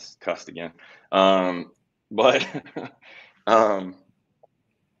again, I cussed again. But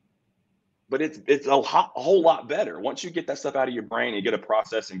it's a whole lot better once you get that stuff out of your brain and you get a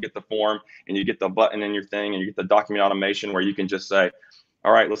process and get the form and you get the button in your thing and you get the document automation where you can just say,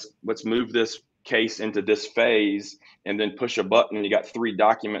 all right, let's move this case into this phase, and then push a button and you got 3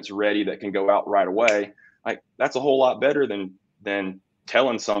 documents ready that can go out right away. Like, that's a whole lot better than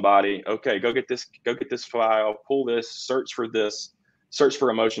telling somebody, okay, go get this file, pull this, search for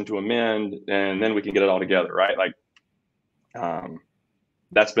a motion to amend, and then we can get it all together, right? Like,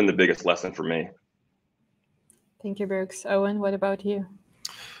 that's been the biggest lesson for me. Thank you, Brooks. Owen, what about you?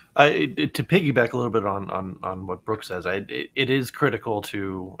 To piggyback a little bit on what Brooks says, it is critical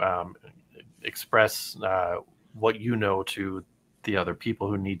to express what you know to the other people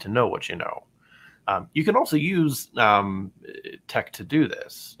who need to know what you know. You can also use tech to do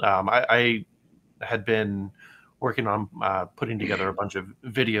this. I had been working on putting together a bunch of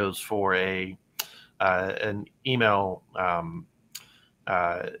videos for an email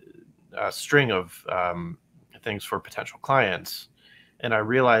string of things for potential clients, and I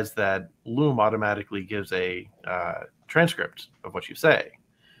realized that Loom automatically gives a transcript of what you say.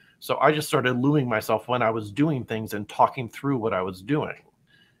 So I just started looming myself when I was doing things and talking through what I was doing.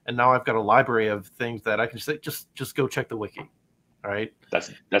 And now I've got a library of things that I can say, just go check the wiki. All right.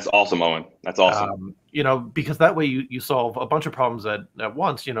 That's awesome, Owen. That's awesome. Because that way you solve a bunch of problems at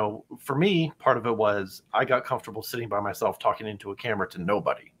once. For me, part of it was I got comfortable sitting by myself talking into a camera to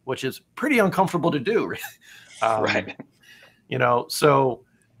nobody, which is pretty uncomfortable to do. Right. So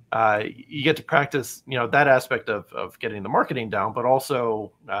you get to practice, that aspect of getting the marketing down, but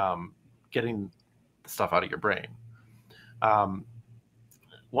also getting the stuff out of your brain.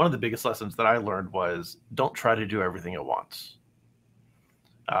 One of the biggest lessons that I learned was don't try to do everything at once.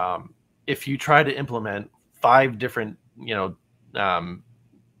 If you try to implement 5 different,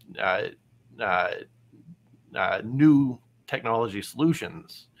 new technology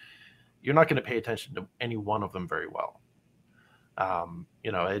solutions, you're not going to pay attention to any one of them very well.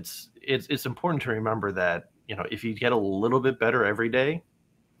 It's important to remember that, if you get a little bit better every day,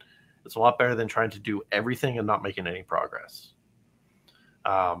 it's a lot better than trying to do everything and not making any progress.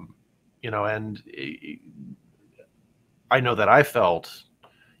 And I know that I felt,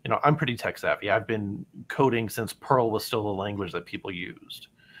 I'm pretty tech savvy. I've been coding since Perl was still the language that people used.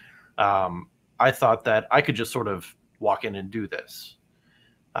 I thought that I could just sort of walk in and do this.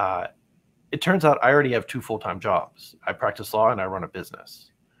 It turns out I already have 2 full-time jobs. I practice law and I run a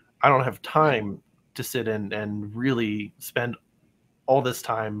business. I don't have time to sit and really spend all this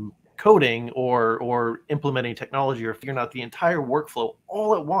time coding or implementing technology or figuring out the entire workflow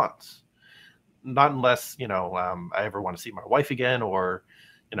all at once. Not unless, I ever want to see my wife again, or,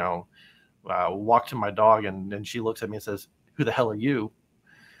 walk to my dog and she looks at me and says, "Who the hell are you?"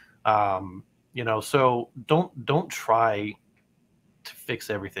 So don't try to fix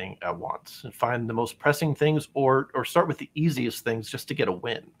everything at once, and find the most pressing things or start with the easiest things just to get a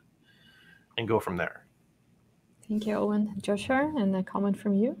win and go from there. Thank you, Owen. Joshua, and a comment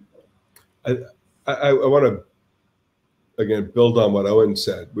from you. I want to, again, build on what Owen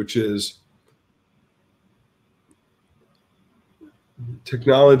said, which is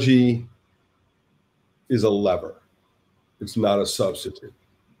technology is a lever. It's not a substitute.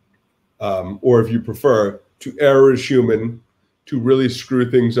 Or if you prefer, to err is human. To really screw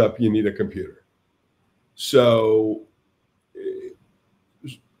things up, you need a computer. So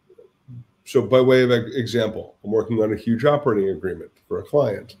by way of example, I'm working on a huge operating agreement for a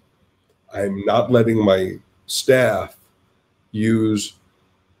client. I'm not letting my staff use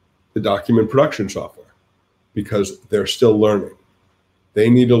the document production software because they're still learning. They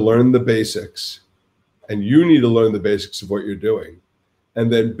need to learn the basics, and you need to learn the basics of what you're doing,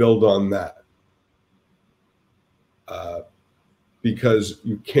 and then build on that. Because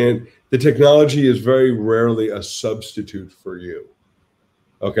you can't, the technology is very rarely a substitute for you.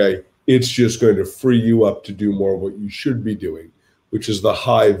 Okay, it's just going to free you up to do more of what you should be doing, which is the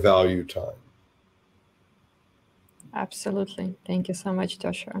high value time. Absolutely. Thank you so much,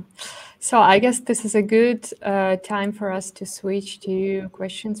 Joshua. So I guess this is a good time for us to switch to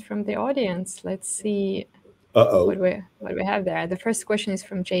questions from the audience. Let's see what we have there. The first question is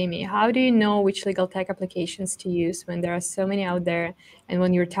from Jamie. How do you know which legal tech applications to use when there are so many out there and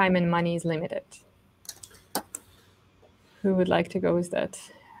when your time and money is limited? Who would like to go with that?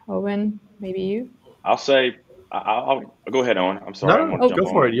 Owen, maybe you? I'll say, I'll go ahead, Owen. I'm sorry. No, go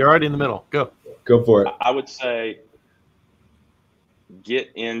for it. You're already in the middle. Go for it. I would say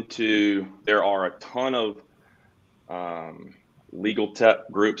get into, there are a ton of legal tech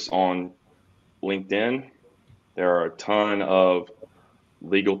groups on LinkedIn. There are a ton of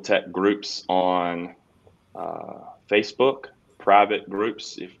legal tech groups on Facebook, private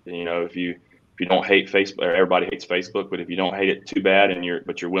groups. If you don't hate Facebook, or everybody hates Facebook, but if you don't hate it too bad and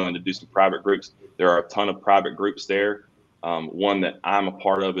you're willing to do some private groups, there are a ton of private groups there. One that I'm a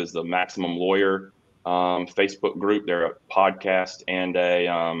part of is the Maximum Lawyer Facebook group. They're a podcast and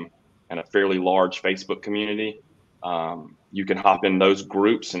a fairly large Facebook community. You can hop in those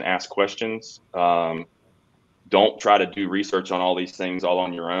groups and ask questions. Don't try to do research on all these things all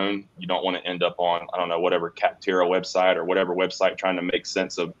on your own. You don't want to end up on, I don't know, whatever Capterra website or whatever website trying to make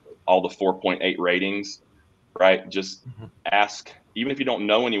sense of all the 4.8 ratings, right? Just ask, even if you don't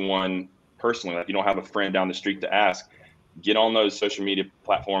know anyone personally, like you don't have a friend down the street to ask, get on those social media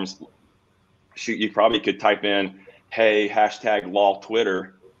platforms. Shoot, you probably could type in, hey, #law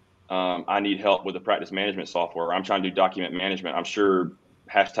Twitter. I need help with the practice management software. I'm trying to do document management. I'm sure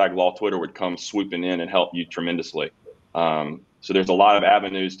 #law Twitter would come swooping in and help you tremendously. So there's a lot of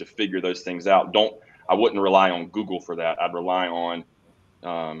avenues to figure those things out. I wouldn't rely on Google for that. I'd rely on,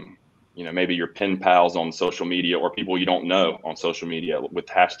 maybe your pen pals on social media or people you don't know on social media with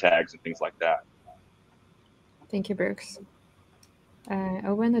hashtags and things like that. Thank you, Brooks.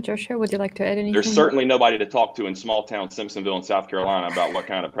 Owen or Joshua, would you like to add anything? There's certainly nobody to talk to in small town Simpsonville in South Carolina about what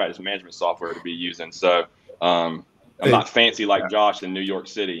kind of practice management software to be using. So I'm not fancy like Josh in New York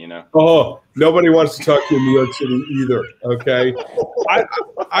City, Oh, nobody wants to talk to you in New York City either. Okay.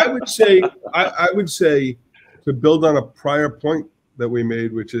 I would say to build on a prior point that we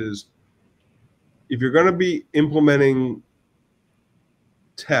made, which is if you're going to be implementing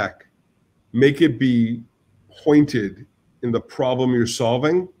tech, make it be pointed in the problem you're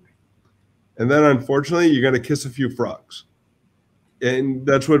solving. And then unfortunately, you're going to kiss a few frogs. And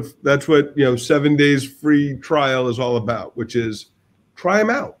that's what 7 days free trial is all about, which is try them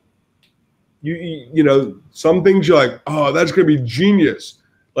out. Some things you're like, oh, that's going to be genius.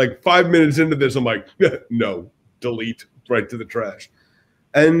 Like 5 minutes into this, I'm like, no, delete, right to the trash.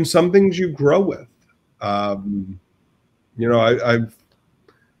 And some things you grow with.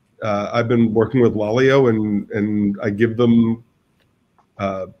 I've been working with Loio and I give them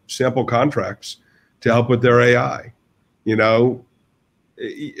sample contracts to help with their AI, and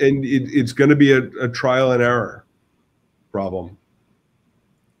it's going to be a trial and error problem.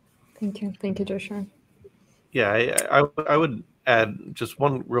 Thank you, Joshua. Yeah, I would add just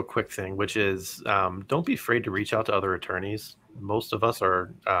one real quick thing, which is don't be afraid to reach out to other attorneys. Most of us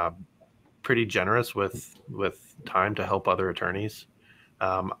are pretty generous with time to help other attorneys.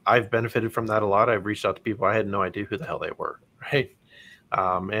 I've benefited from that a lot. I've reached out to people I had no idea who the hell they were, right?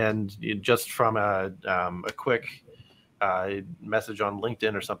 And just from a quick message on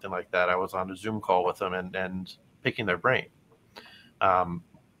LinkedIn or something like that, I was on a Zoom call with them and picking their brain. One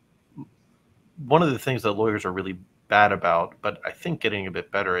of the things that lawyers are really bad about, but I think getting a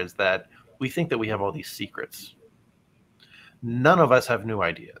bit better, is that we think that we have all these secrets. None of us have new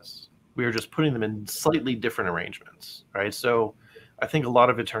ideas. We are just putting them in slightly different arrangements, right? So I think a lot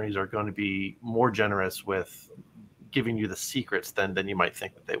of attorneys are going to be more generous with giving you the secrets than you might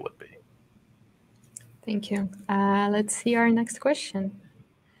think that they would be. Thank you. Let's see our next question.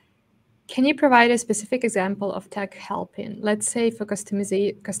 Can you provide a specific example of tech helping, let's say for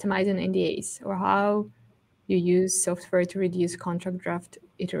customizing NDAs, or how you use software to reduce contract draft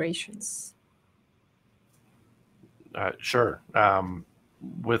iterations? Sure.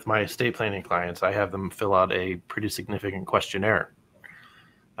 With my estate planning clients, I have them fill out a pretty significant questionnaire.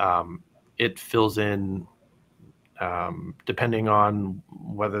 It fills in, depending on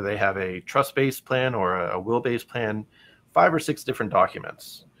whether they have a trust-based plan or a will-based plan, 5 or 6 different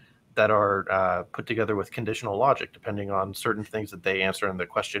documents that are put together with conditional logic. Depending on certain things that they answer in the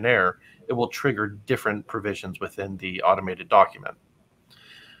questionnaire, it will trigger different provisions within the automated document.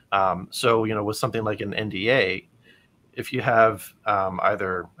 So, with something like an NDA, if you have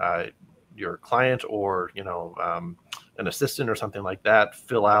either your client or, an assistant or something like that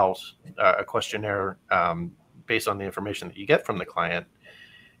fill out a questionnaire based on the information that you get from the client,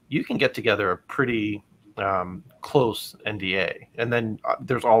 you can get together a pretty close NDA. And then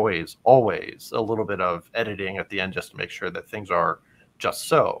there's always a little bit of editing at the end just to make sure that things are just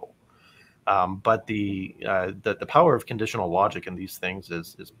so. But the power of conditional logic in these things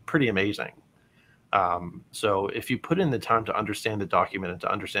is pretty amazing. So if you put in the time to understand the document and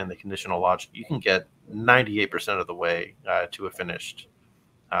to understand the conditional logic, you can get 98% of the way to a finished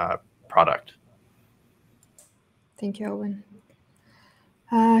product. Thank you, Owen.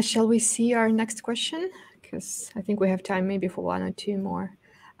 Shall we see our next question? Because I think we have time maybe for 1 or 2 more.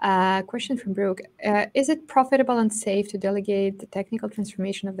 Question from Brooke. Is it profitable and safe to delegate the technical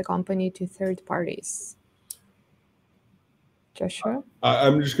transformation of the company to third parties? Joshua?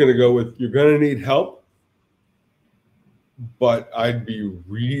 I'm just going to go with, you're going to need help, but I'd be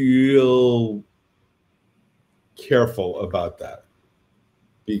real careful about that,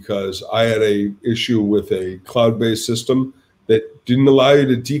 because I had a issue with a cloud-based system that didn't allow you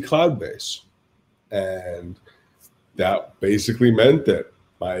to de-cloud base. And that basically meant that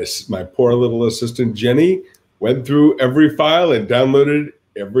my poor little assistant, Jenny, went through every file and downloaded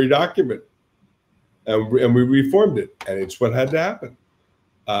every document. And we reformed it, and it's what had to happen.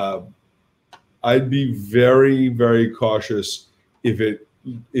 I'd be very, very cautious if it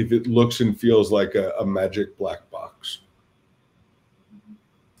looks and feels like a magic black box.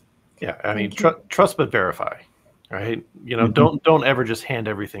 Yeah, I mean, trust but verify, right? Don't ever just hand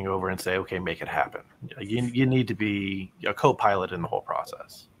everything over and say, okay, make it happen. You need to be a co-pilot in the whole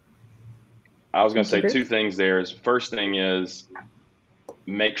process. I was going to say 2 things there. First thing is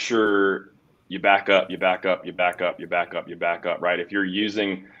make sure you back up, right? If you're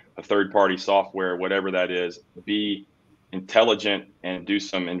using a third-party software, whatever that is, be intelligent and do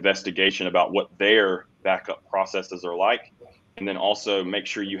some investigation about what their backup processes are like. And then also make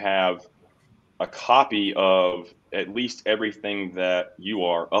sure you have a copy of at least everything that you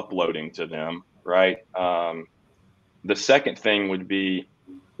are uploading to them, right? The second thing would be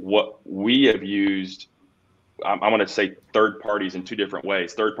what we have used. I'm going to say third parties in 2 different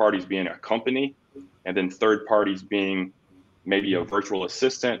ways. Third parties being a company, and then third parties being maybe a virtual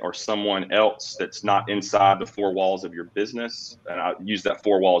assistant or someone else that's not inside the 4 walls of your business. And I use that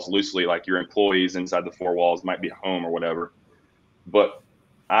 4 walls loosely, like your employees inside the 4 walls might be a home or whatever. But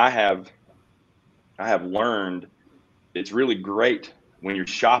I have learned it's really great when you're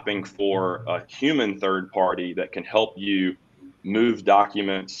shopping for a human third party that can help you move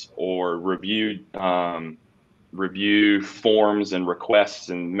documents or review forms and requests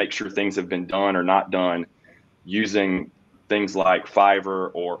and make sure things have been done or not done using things like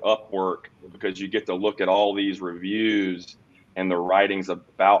Fiverr or Upwork, because you get to look at all these reviews and the writings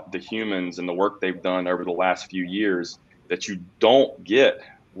about the humans and the work they've done over the last few years that you don't get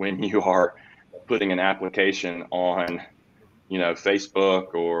when you are putting an application on,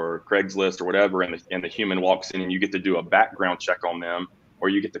 Facebook or Craigslist or whatever, and the human walks in and you get to do a background check on them, or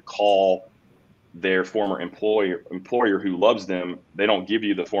you get to call their former employer who loves them. They don't give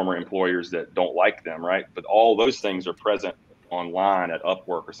you the former employers that don't like them, right? But all those things are present online at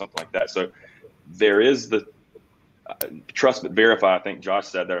Upwork or something like that. So there is the trust but verify. I think Josh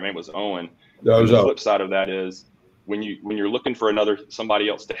said that. I mean, it was Owen. The flip side of that is when you're looking for somebody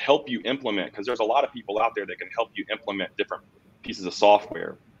else to help you implement, because there's a lot of people out there that can help you implement different pieces of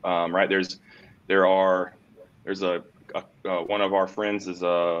software, right? There's one of our friends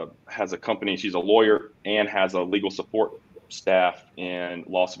has a company. She's a lawyer and has a legal support staff in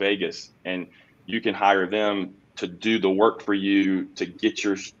Las Vegas, and you can hire them to do the work for you to get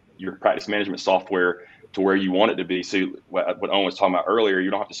your practice management software to where you want it to be. So what Owen was talking about earlier, you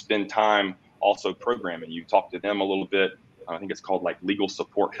don't have to spend time also programming. You talk to them a little bit. I think it's called like Legal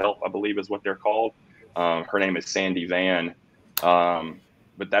Support Help, I believe is what they're called. Her name is Sandy Van.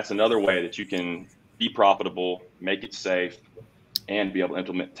 But that's another way that you can be profitable, make it safe, and be able to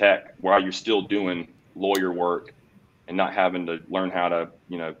implement tech while you're still doing lawyer work and not having to learn how to,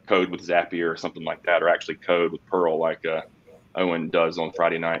 code with Zapier or something like that, or actually code with Perl like Owen does on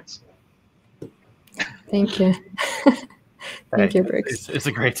Friday nights. Thank you. Thank you, Brooks. It's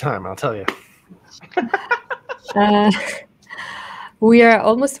a great time, I'll tell you. We are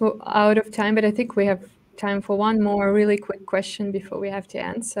almost out of time, but I think we have time for one more really quick question before we have to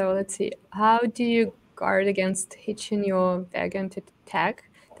end. So let's see. How do you guard against hitching your wagon to tag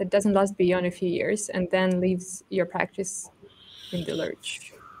that doesn't last beyond a few years and then leaves your practice in the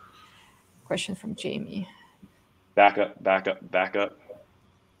lurch? Question from Jamie. Back up.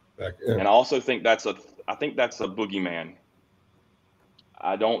 Yeah. And I also think that's a boogeyman.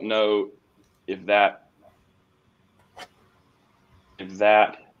 I don't know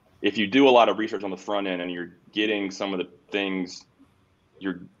if you do a lot of research on the front end and you're getting some of the things,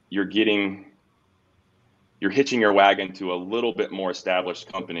 you're hitching your wagon to a little bit more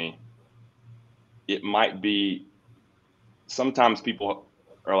established company. It might be, sometimes people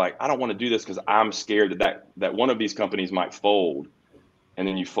are like, I don't want to do this because I'm scared that one of these companies might fold. And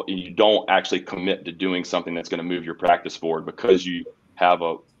then you don't actually commit to doing something that's going to move your practice forward because you have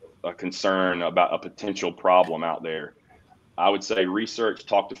a concern about a potential problem out there. I would say research,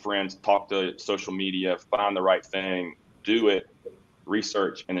 talk to friends, talk to social media, find the right thing, do it,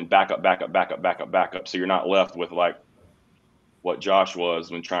 research, and then back up. So you're not left with like what Josh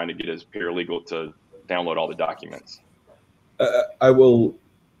was when trying to get his paralegal to download all the documents. I will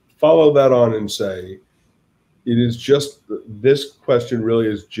follow that on and say, it is just, this question really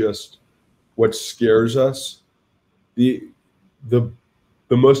is just what scares us. The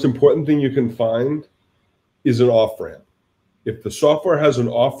most important thing you can find is an off-ramp. If the software has an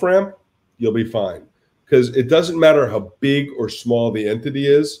off-ramp, you'll be fine. Because it doesn't matter how big or small the entity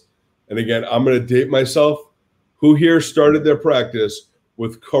is. And again, I'm going to date myself. Who here started their practice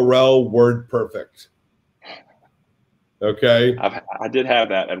with Corel WordPerfect? Okay. I did have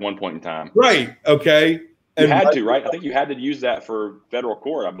that at one point in time. Right. Okay. You had to, right? I think you had to use that for federal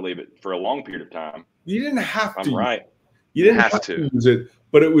court, I believe, for a long period of time. You didn't have to. I'm right. You didn't have to use it,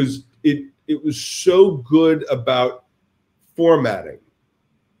 but it was so good about formatting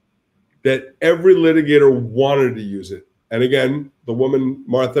that every litigator wanted to use it. And again, the woman,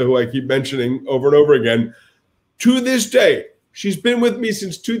 Martha, who I keep mentioning over and over again, to this day, she's been with me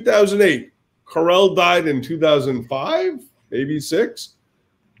since 2008. Corel died in 2005, maybe 6.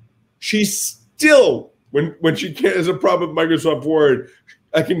 She's still, when she has a problem with Microsoft Word,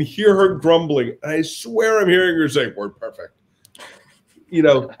 I can hear her grumbling. And I swear I'm hearing her say, WordPerfect.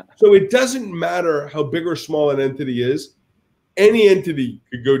 So it doesn't matter how big or small an entity is. Any entity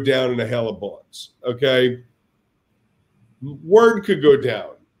could go down in a hail of bullets, okay? Word could go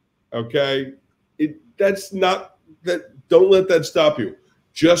down, okay? Don't let that stop you.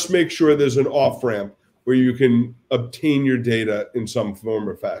 Just make sure there's an off-ramp where you can obtain your data in some form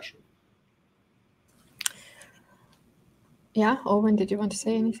or fashion. Yeah, Owen, did you want to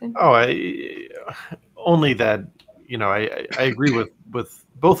say anything? Oh, only that, I agree with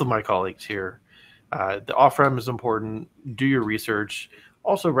both of my colleagues here. The off-ramp is important. Do your research.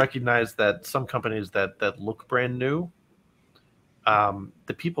 Also recognize that some companies that look brand new,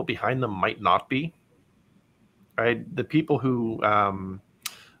 the people behind them might not be. Right? The people who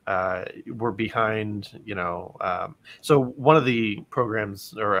were behind, so one of the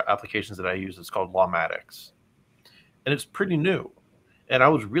programs or applications that I use is called Lawmatics. And it's pretty new. And I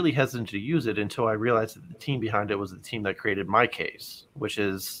was really hesitant to use it until I realized that the team behind it was the team that created my case, which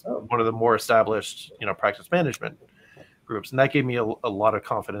is one of the more established, practice management groups. And that gave me a lot of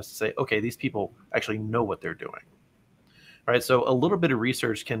confidence to say, okay, these people actually know what they're doing. Right. So a little bit of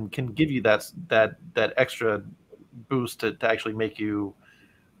research can give you that extra boost to actually make you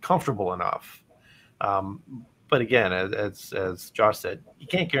comfortable enough. But again, as Josh said, you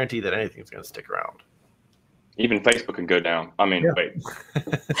can't guarantee that anything's going to stick around. Even Facebook can go down. I mean, yeah. wait.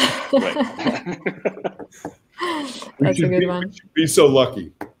 That's a good one. Be so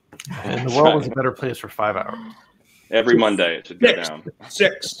lucky. And the world was a better place for 5 hours. Every Monday it should go down.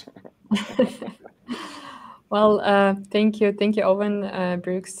 6. Well, thank you, Owen,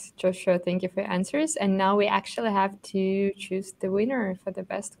 Brooks, Joshua. Thank you for your answers. And now we actually have to choose the winner for the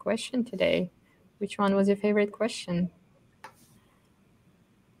best question today. Which one was your favorite question?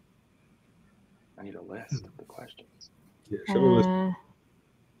 I need a list of the questions. Yeah, show me a list.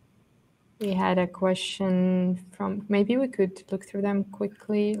 We had a question from, maybe we could look through them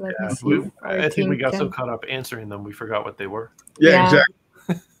quickly. Let me see. I think we got so caught up answering them, we forgot what they were. Yeah, exactly.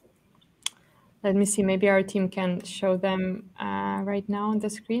 Let me see. Maybe our team can show them right now on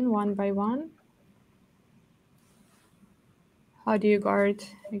the screen, one by one. How do you guard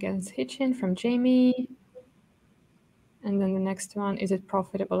against hitching from Jamie? And then the next one, is it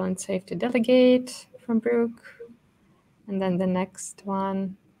profitable and safe to delegate, from Brooke? And then the next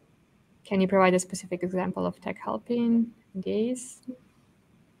one, can you provide a specific example of tech helping NDAs?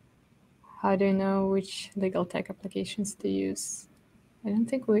 How do you know which legal tech applications to use? I don't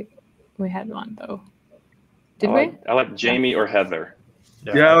think we had one though. Did we? I like Jamie or Heather.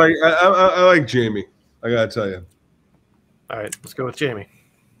 Yeah, I like Jamie. I gotta tell you. All right, let's go with Jamie.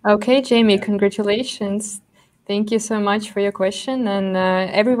 Okay, Jamie, congratulations. Thank you so much for your question. And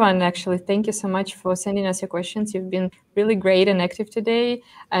everyone, actually, thank you so much for sending us your questions. You've been really great and active today.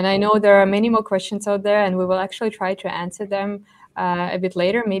 And I know there are many more questions out there, and we will actually try to answer them a bit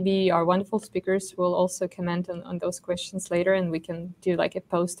later. Maybe our wonderful speakers will also comment on those questions later, and we can do like a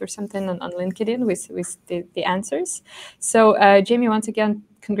post or something on LinkedIn with the answers. So Jamie, once again,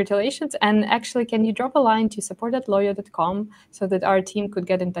 congratulations. And actually, can you drop a line to support@loio.com so that our team could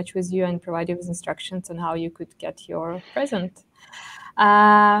get in touch with you and provide you with instructions on how you could get your present?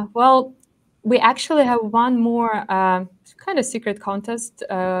 Well, we actually have one more kind of secret contest.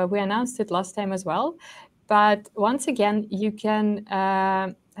 We announced it last time as well. But once again, you can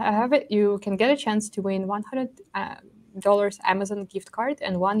have it. You can get a chance to win $100 Amazon gift card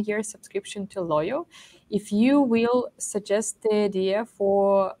and 1 year subscription to Loio if you will suggest the idea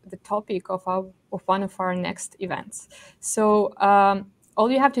for the topic of one of our next events. So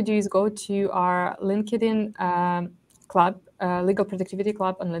all you have to do is go to our LinkedIn club, Legal Productivity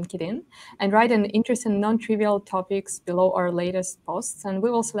Club on LinkedIn, and write an interest in non-trivial topics below our latest posts, and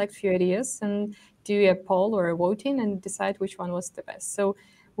we will select a few ideas and do a poll or a voting and decide which one was the best. So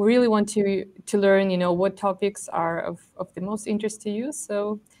we really want to learn, what topics are of the most interest to you.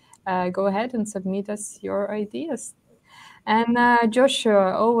 So go ahead and submit us your ideas. And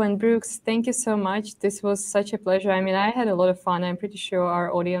Joshua, Owen, Brooks, thank you so much. This was such a pleasure. I mean, I had a lot of fun. I'm pretty sure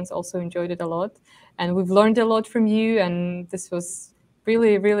our audience also enjoyed it a lot. And we've learned a lot from you. And this was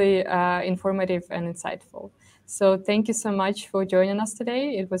really, really informative and insightful. So thank you so much for joining us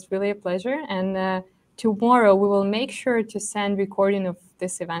today. It was really a pleasure. And tomorrow, we will make sure to send recording of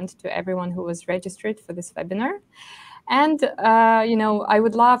this event to everyone who was registered for this webinar. And, I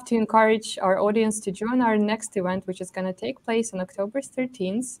would love to encourage our audience to join our next event, which is going to take place on October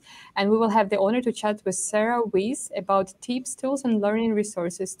 13th. And we will have the honor to chat with Sarah Weiss about tips, tools, and learning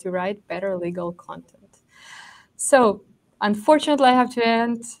resources to write better legal content. So, unfortunately, I have to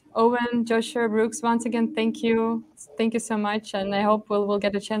end. Owen, Joshua, Brooks, once again, thank you. Thank you so much. And I hope we'll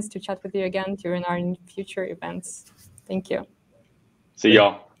get a chance to chat with you again during our future events. Thank you. See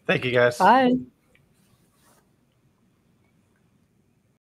y'all. Thank you, guys. Bye.